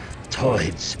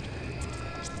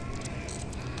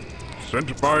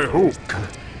 Sent by who?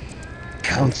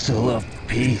 Council of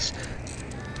Peace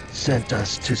sent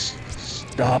us to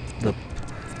stop the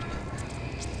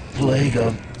plague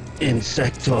of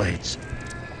insectoids.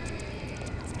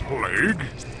 Plague?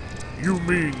 You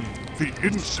mean the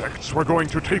insects were going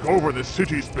to take over the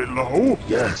cities below?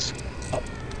 Yes.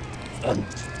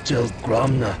 Until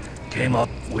Gromna came up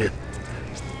with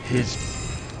his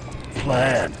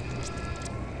plan.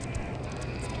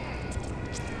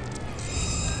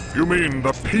 You mean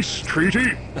the peace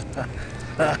treaty?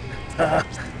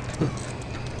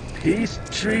 Peace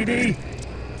treaty?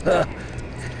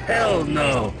 Hell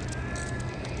no.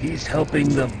 He's helping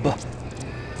the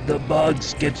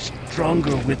bugs get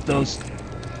stronger with those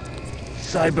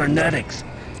cybernetics.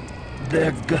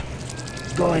 They're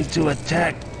going to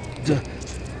attack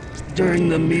during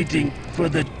the meeting for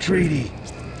the treaty.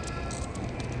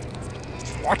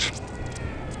 What?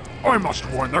 I must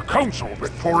warn the council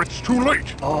before it's too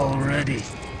late. Already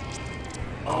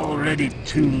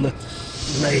too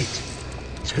late.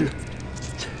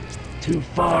 Too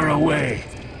far away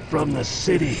from the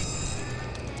city.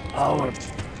 Our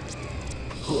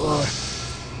poor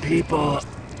people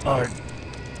are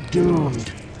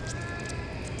doomed.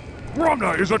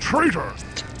 Gromna is a traitor!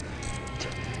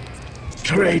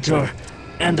 Traitor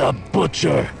and a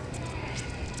butcher.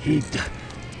 He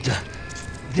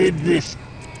did this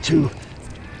to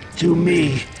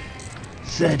me.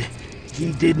 Said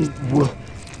he didn't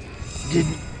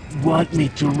want me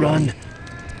to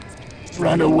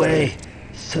run away.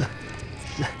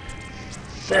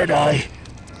 Said I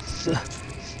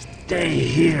stay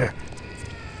here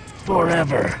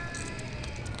forever.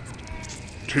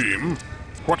 Team?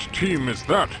 What team is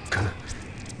that?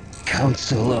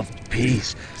 Council of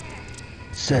Peace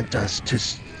sent us to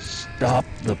stop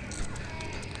the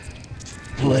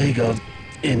plague of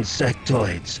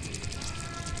insectoids.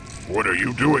 What are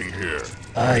you doing here?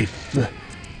 I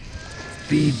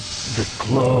feed the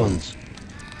clones.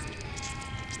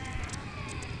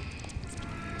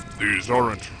 These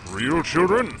aren't real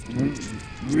children?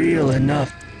 Real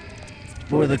enough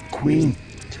for the Queen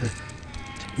to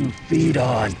feed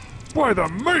on. By the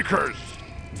Makers!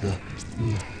 The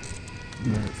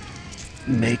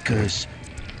Makers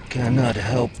cannot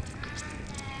help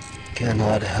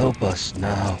us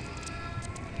now.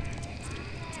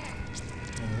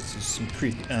 Oh, this is some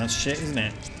creepy ass shit, isn't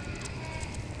it?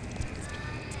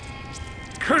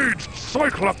 Caged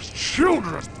Cyclops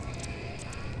children!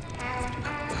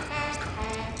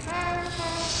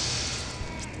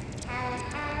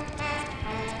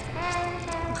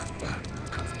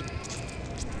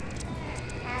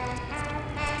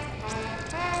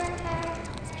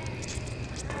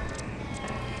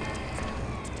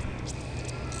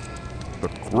 The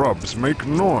grubs make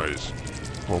noise.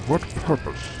 For what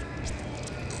purpose?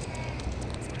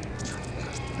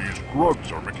 These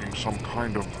grubs are making some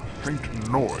kind of faint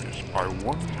noise. I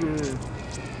wonder...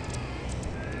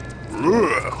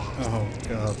 Ugh! Oh,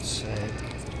 God's sake.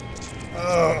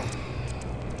 Ugh!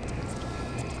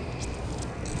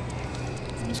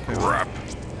 Let's go. Crap.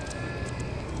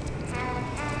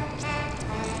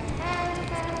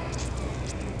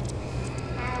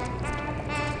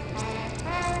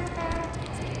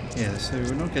 Yeah, so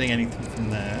we're not getting anything from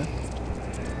there.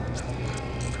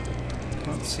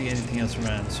 Can't see anything else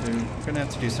around, so we're gonna have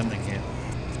to do something here.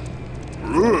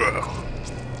 Ugh!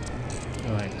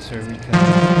 Alright, so we can...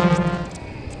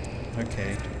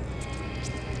 Okay.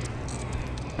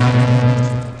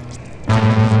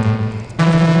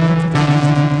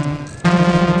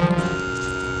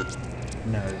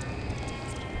 No.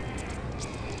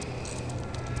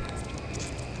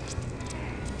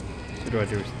 So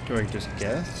do I just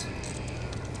guess?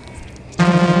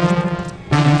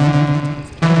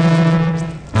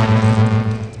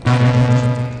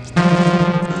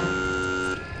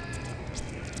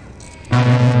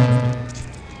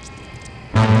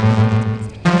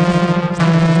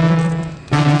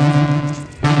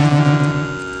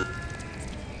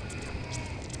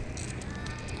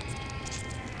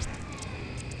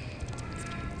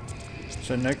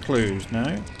 So no clues,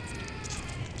 no?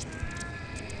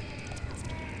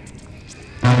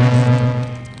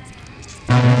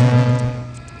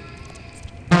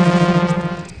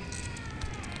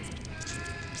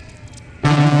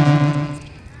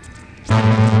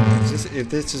 If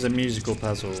this is a musical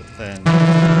puzzle, then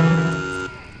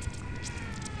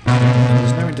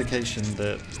there's no indication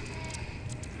that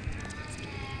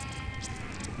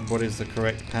what is the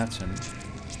correct pattern.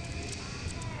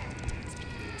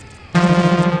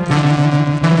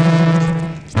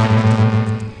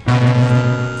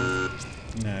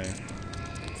 No.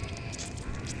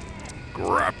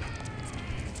 Crap.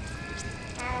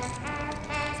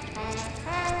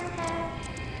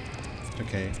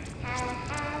 Okay.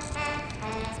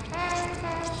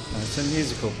 It's a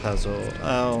musical puzzle.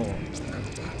 Oh.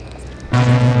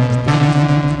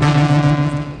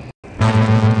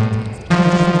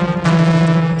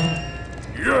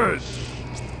 Yes!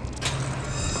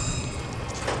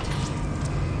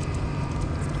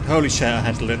 Holy shit, I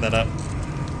had to look that up.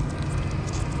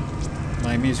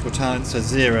 My musical talents are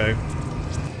 0.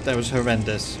 That was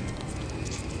horrendous.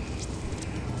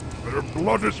 Their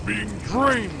blood is being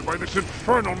drained by this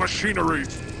infernal machinery.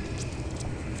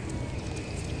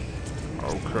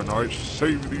 How can I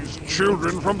save these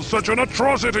children from such an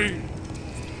atrocity?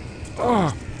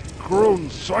 Ah, grown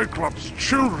Cyclops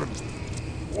children.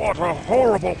 What a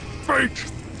horrible fate!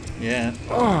 Yeah.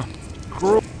 Ah,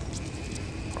 grown...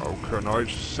 How can I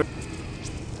save...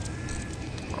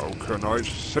 How can I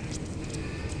save...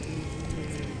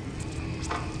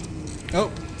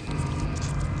 Oh!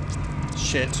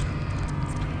 Shit.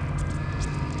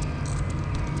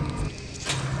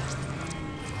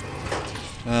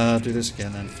 Do this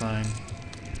again then, fine.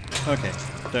 Okay,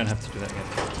 don't have to do that again.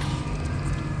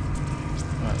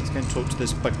 Alright, let's go and talk to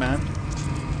this bug man.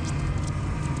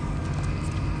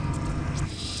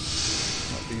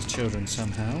 Got these children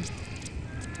somehow.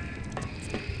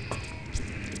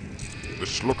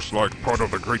 This looks like part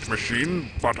of the great machine,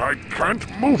 but I can't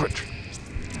move it.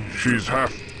 She's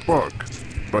half bug,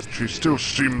 but she still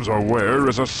seems aware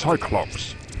as a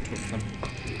Cyclops. Talk to them.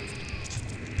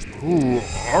 Who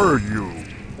are you?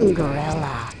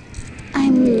 Gorilla.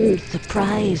 I'm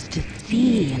surprised to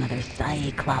see another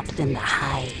Cyclops in the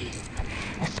Hive,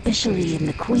 especially in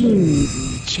the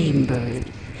Queen's chambers.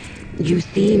 You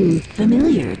seem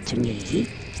familiar to me.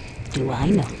 Do I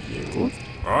know you?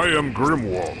 I am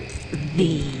Grimwall.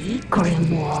 The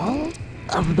Grimwall?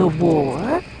 of the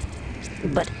war?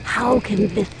 But how can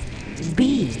this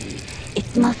be?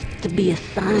 It must be a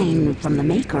sign from the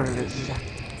makers.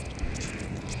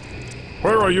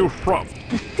 Where are you from?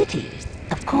 The city,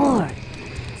 of course.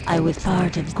 I was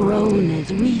part of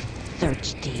Grona's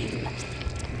research team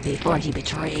before he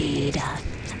betrayed us.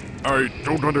 I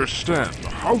don't understand.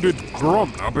 How did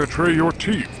Gromna betray your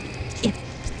team?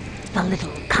 It's a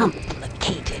little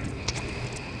complicated,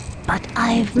 but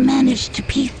I've managed to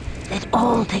piece it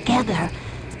all together.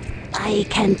 I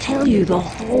can tell you the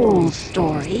whole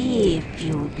story if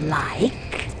you'd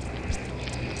like.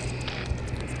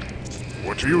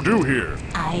 What do you do here?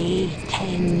 I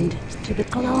tend to the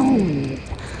clones,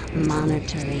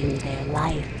 monitoring their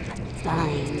life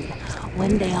signs.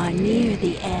 When they are near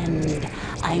the end,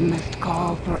 I must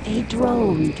call for a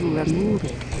drone to remove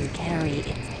it and carry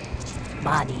its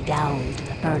body down to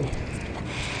the furnace.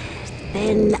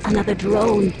 Then another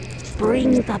drone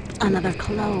brings up another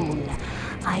clone.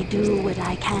 I do what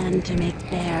I can to make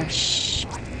their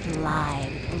short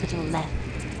lives a little less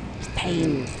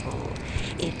painful.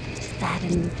 It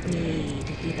saddens me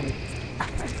to see them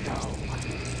suffer so.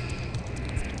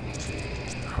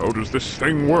 How does this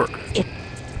thing work? It's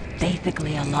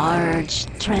basically a large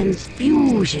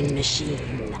transfusion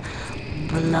machine.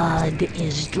 Blood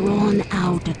is drawn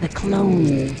out of the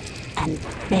clones and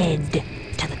fed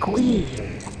to the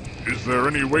Queen. Is there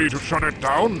any way to shut it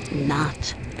down?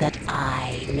 Not that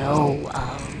I know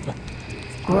of.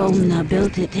 Gromna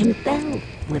built it himself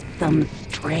with some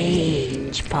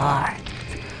strange parts.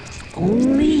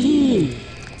 Only he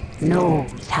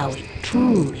knows how it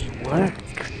truly works.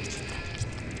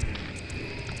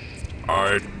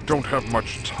 I don't have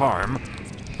much time,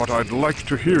 but I'd like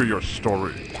to hear your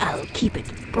story. I'll keep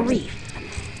it brief.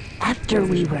 After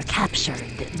we were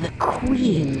captured, the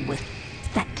Queen was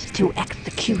set to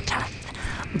execute us,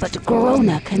 but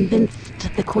Grona convinced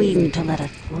the Queen to let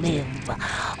us live.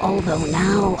 Although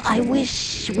now I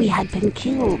wish we had been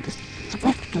killed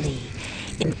swiftly,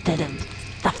 instead of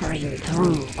suffering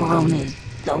through Grona's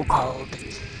so-called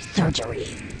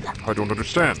surgeries. I don't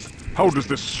understand. How does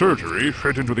this surgery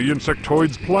fit into the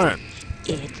insectoid's plans?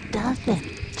 It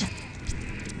doesn't.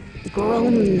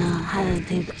 Grona has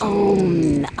his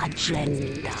own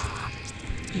agenda.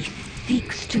 He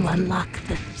seeks to unlock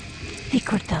the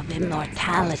secret of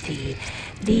immortality.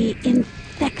 The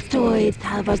insectoids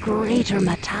have a greater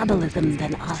metabolism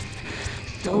than us,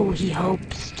 so he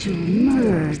hopes to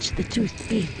merge the two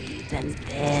species and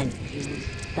then use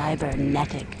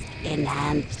cybernetic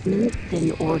enhancements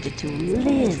in order to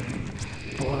live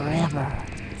forever.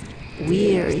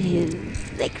 We're his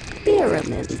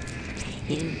experiments,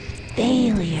 his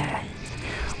failures.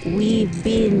 We've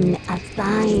been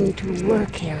assigned to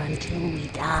work here until we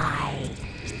die.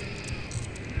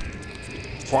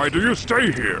 Why do you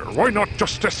stay here? Why not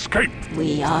just escape?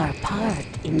 We are part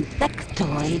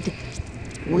insectoid.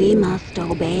 We must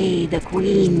obey the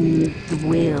Queen's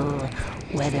will,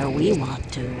 whether we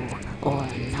want to or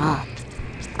not.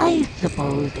 I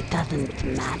suppose it doesn't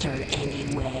matter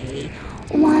anyway.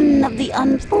 One of the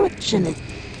unfortunate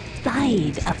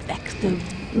side effects of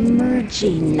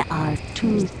merging our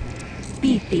two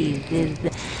species is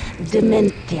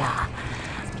dementia.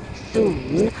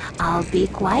 Soon I'll be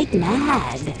quite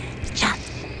mad,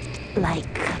 just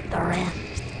like the rest.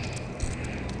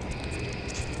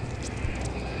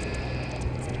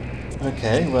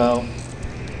 Okay, well,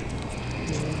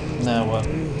 now what?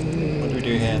 What do we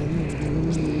do here?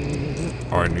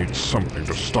 I need something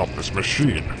to stop this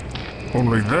machine.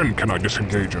 Only then can I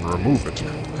disengage and remove it.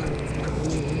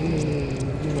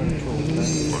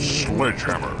 A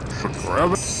sledgehammer should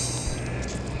grab it.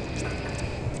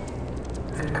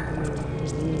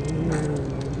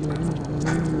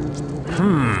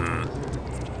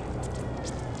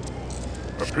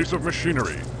 A piece of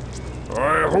machinery.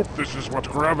 I hope this is what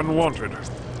Graven wanted.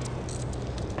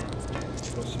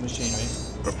 What's the machinery?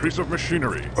 A piece of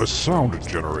machinery. A sound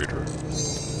generator.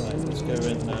 Right, let's go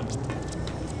and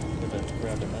go back to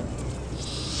grabbing that.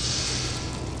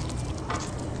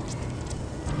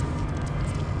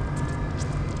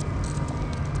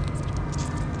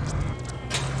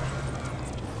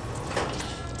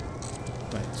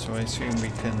 Right, so I assume we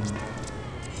can go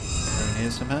in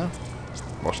here somehow?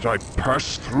 Must I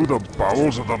pass through the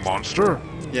bowels of the monster?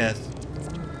 Yes.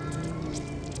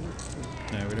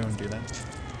 No, we don't do that.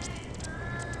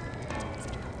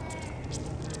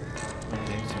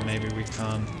 Okay, so maybe we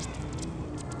can't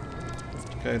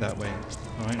go that way.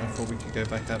 Alright, I thought we could go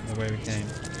back up the way we came.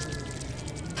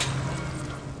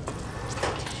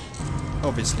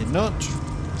 Obviously not.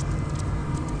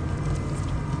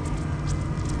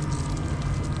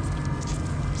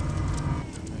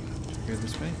 Through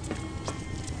this way.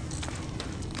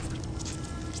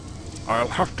 I'll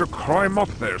have to climb up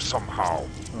there somehow.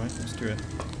 Alright, let's do it.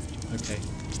 Okay.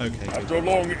 Okay, good. After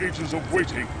long ages of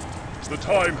waiting, the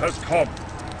time has come.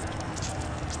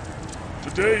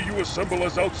 Today you assemble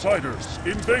as outsiders,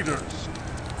 invaders.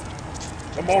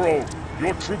 Tomorrow,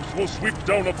 your troops will sweep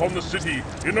down upon the city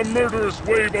in a murderous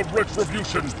wave of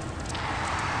retribution.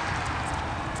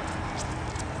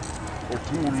 For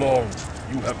too long,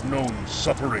 you have known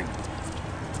suffering.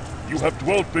 You have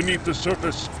dwelt beneath the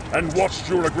surface and watched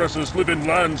your aggressors live in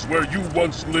lands where you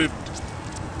once lived.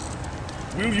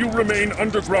 Will you remain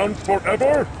underground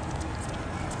forever?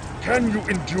 Can you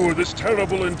endure this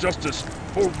terrible injustice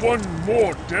for one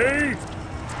more day?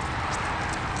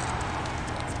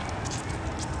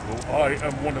 Though I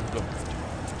am one of them,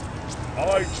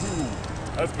 I too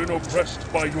have been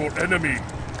oppressed by your enemy.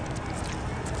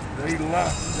 They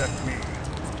laughed at me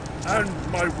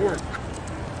and my work.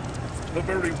 The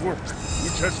very work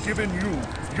which has given you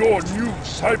your new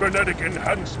cybernetic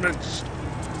enhancements.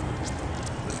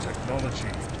 The technology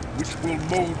which will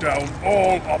mow down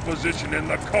all opposition in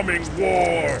the coming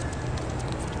war.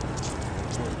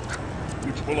 Work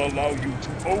which will allow you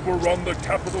to overrun the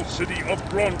capital city of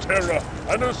Grantera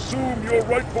and assume your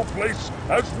rightful place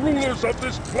as rulers of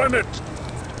this planet.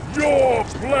 Your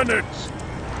planet!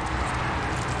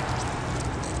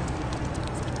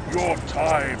 Your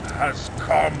time has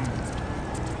come.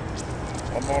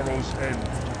 Tomorrow's end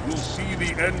will see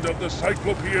the end of the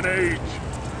Cyclopean Age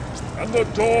and the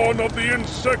dawn of the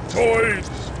Insectoids.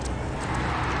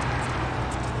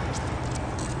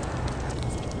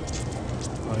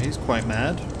 Oh, he's quite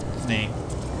mad, isn't he?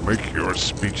 Make your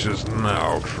speeches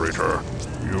now, traitor.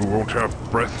 You won't have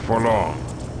breath for long.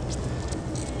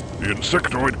 The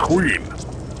Insectoid Queen.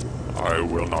 I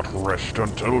will not rest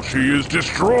until she is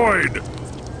destroyed!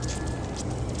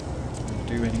 Don't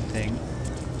do anything.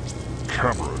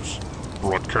 Cameras,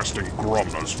 broadcasting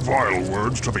Gromna's vile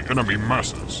words to the enemy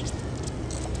masses.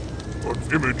 An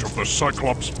image of the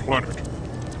Cyclops planet.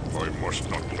 I must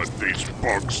not let these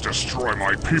bugs destroy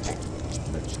my people.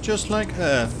 It's just like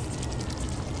Earth.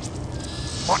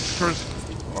 Monsters,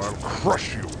 I'll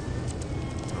crush you.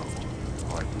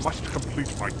 No, I must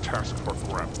complete my task for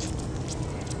Graham.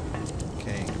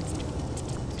 Okay.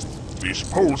 These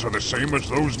poles are the same as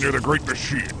those near the Great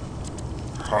Machine.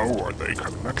 How are they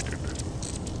connected?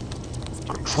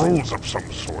 Controls of some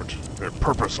sort, their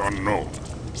purpose unknown.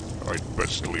 I'd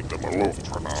best leave them alone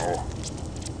for now.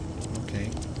 Okay.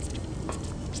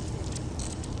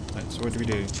 Right, so what do we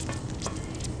do?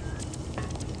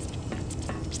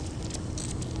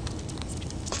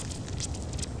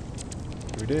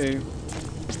 What do we do?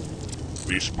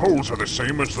 These poles are the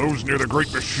same as those near the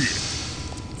Great Machine.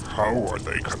 How are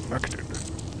they connected?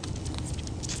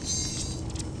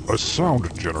 A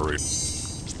sound generator.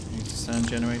 Use the sound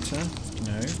generator?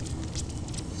 No.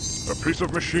 A piece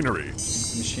of machinery.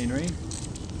 Use the machinery.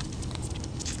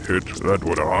 Hit, that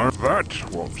would harm.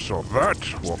 That won't, so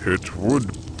that won't. Hit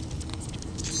would.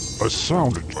 A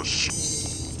sound.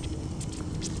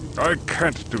 I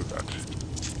can't do that.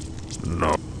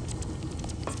 No.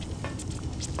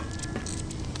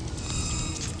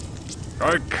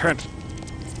 I can't.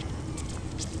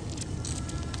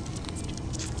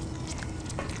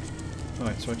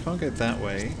 Right, so I can't go that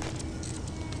way.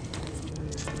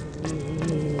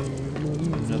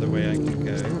 Another way I can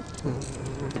go.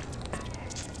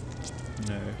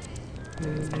 No.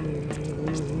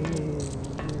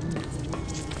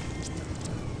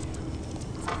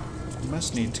 I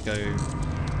must need to go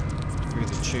through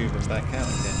the tube and back out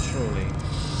again, surely.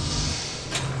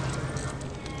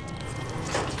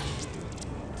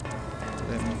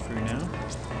 Let me through now.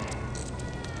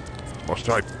 Must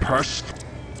I pass?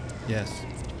 Yes.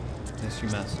 Yes, you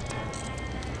must.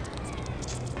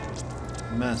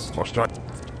 You must. Must I?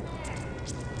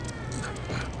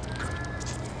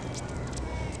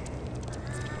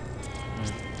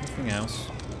 Nothing else.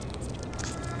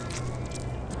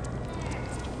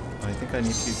 I think I need to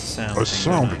use the sound. A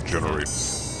sound generator.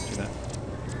 Let's do that.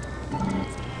 Okay,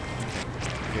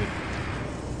 good.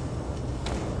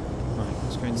 Right,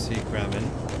 let's go and see Gravin.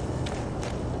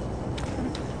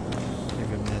 Give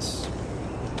him this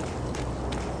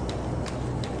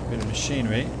bit of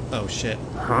machinery. Oh shit.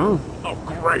 Huh? Oh,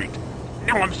 great.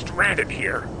 Now I'm stranded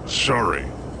here. Sorry.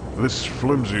 This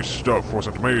flimsy stuff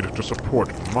wasn't made to support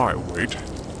my weight.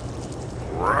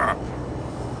 Crap.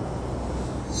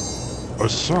 A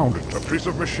sound, a piece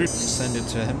of machine. Send it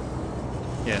to him.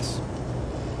 Yes.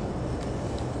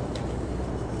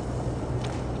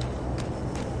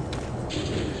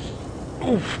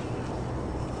 Oof.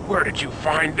 Where did you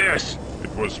find this?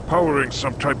 It was powering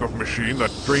some type of machine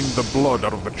that drained the blood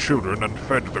out of the children and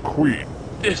fed the queen.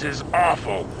 This is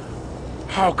awful.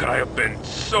 How could I have been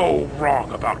so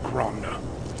wrong about Gromna?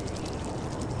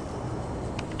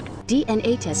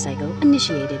 DNA test cycle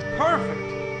initiated. Perfect!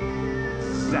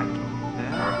 Second.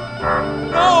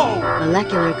 No!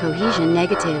 Molecular cohesion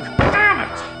negative. Damn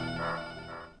it!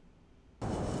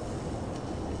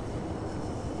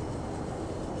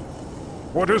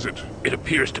 What is it? It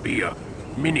appears to be a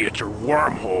miniature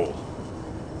wormhole.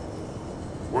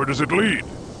 Where does it lead?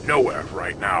 Nowhere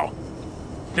right now.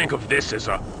 Think of this as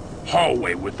a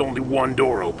hallway with only one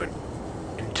door open.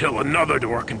 Until another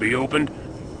door can be opened,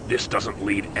 this doesn't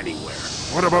lead anywhere.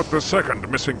 What about the second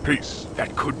missing piece?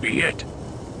 That could be it.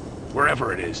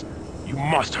 Wherever it is, you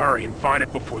must hurry and find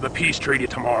it before the peace treaty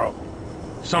tomorrow.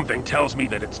 Something tells me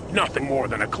that it's nothing more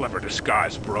than a clever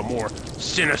disguise for a more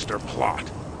sinister plot.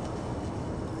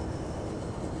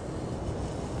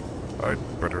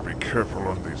 I'd better be careful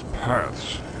on these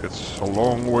paths. It's a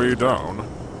long way down.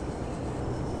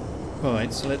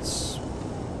 Alright, so let's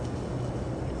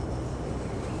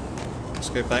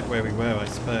go back where we were, I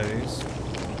suppose.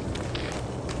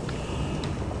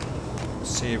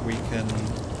 See if we can...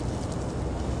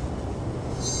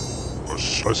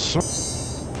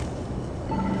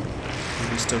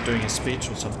 Maybe he's still doing a speech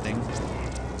or something.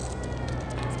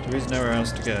 There is nowhere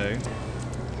else to go.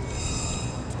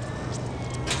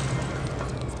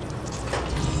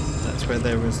 That's where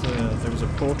there was a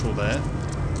portal there.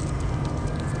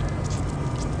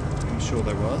 I'm sure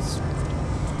there was.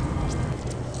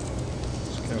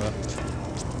 Let's go up.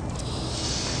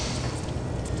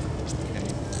 Okay.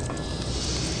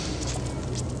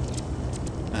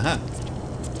 Aha.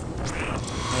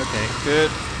 Okay,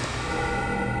 good.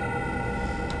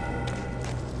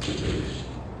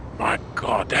 My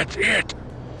God, that's it!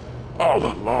 All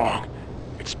along.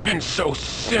 It's been so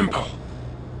simple.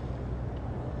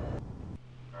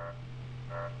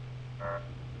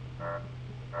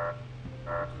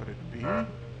 Could it be?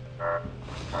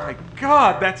 My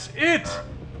God, that's it!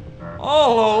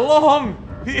 All along,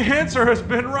 the answer has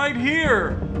been right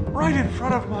here! Right in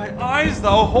front of my eyes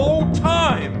the whole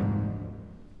time!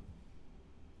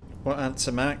 What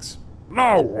answer, Max?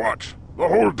 Now what? The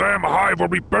whole damn hive will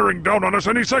be bearing down on us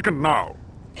any second now.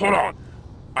 Hold on.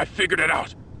 I figured it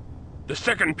out. The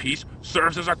second piece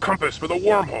serves as a compass for the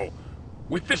wormhole.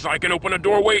 With this I can open a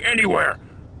doorway anywhere.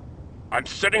 I'm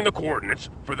setting the coordinates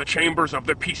for the chambers of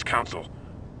the Peace Council.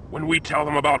 When we tell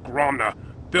them about Gromna,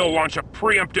 they'll launch a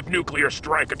preemptive nuclear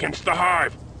strike against the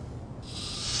hive.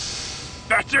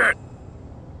 That's it!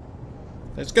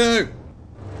 Let's go!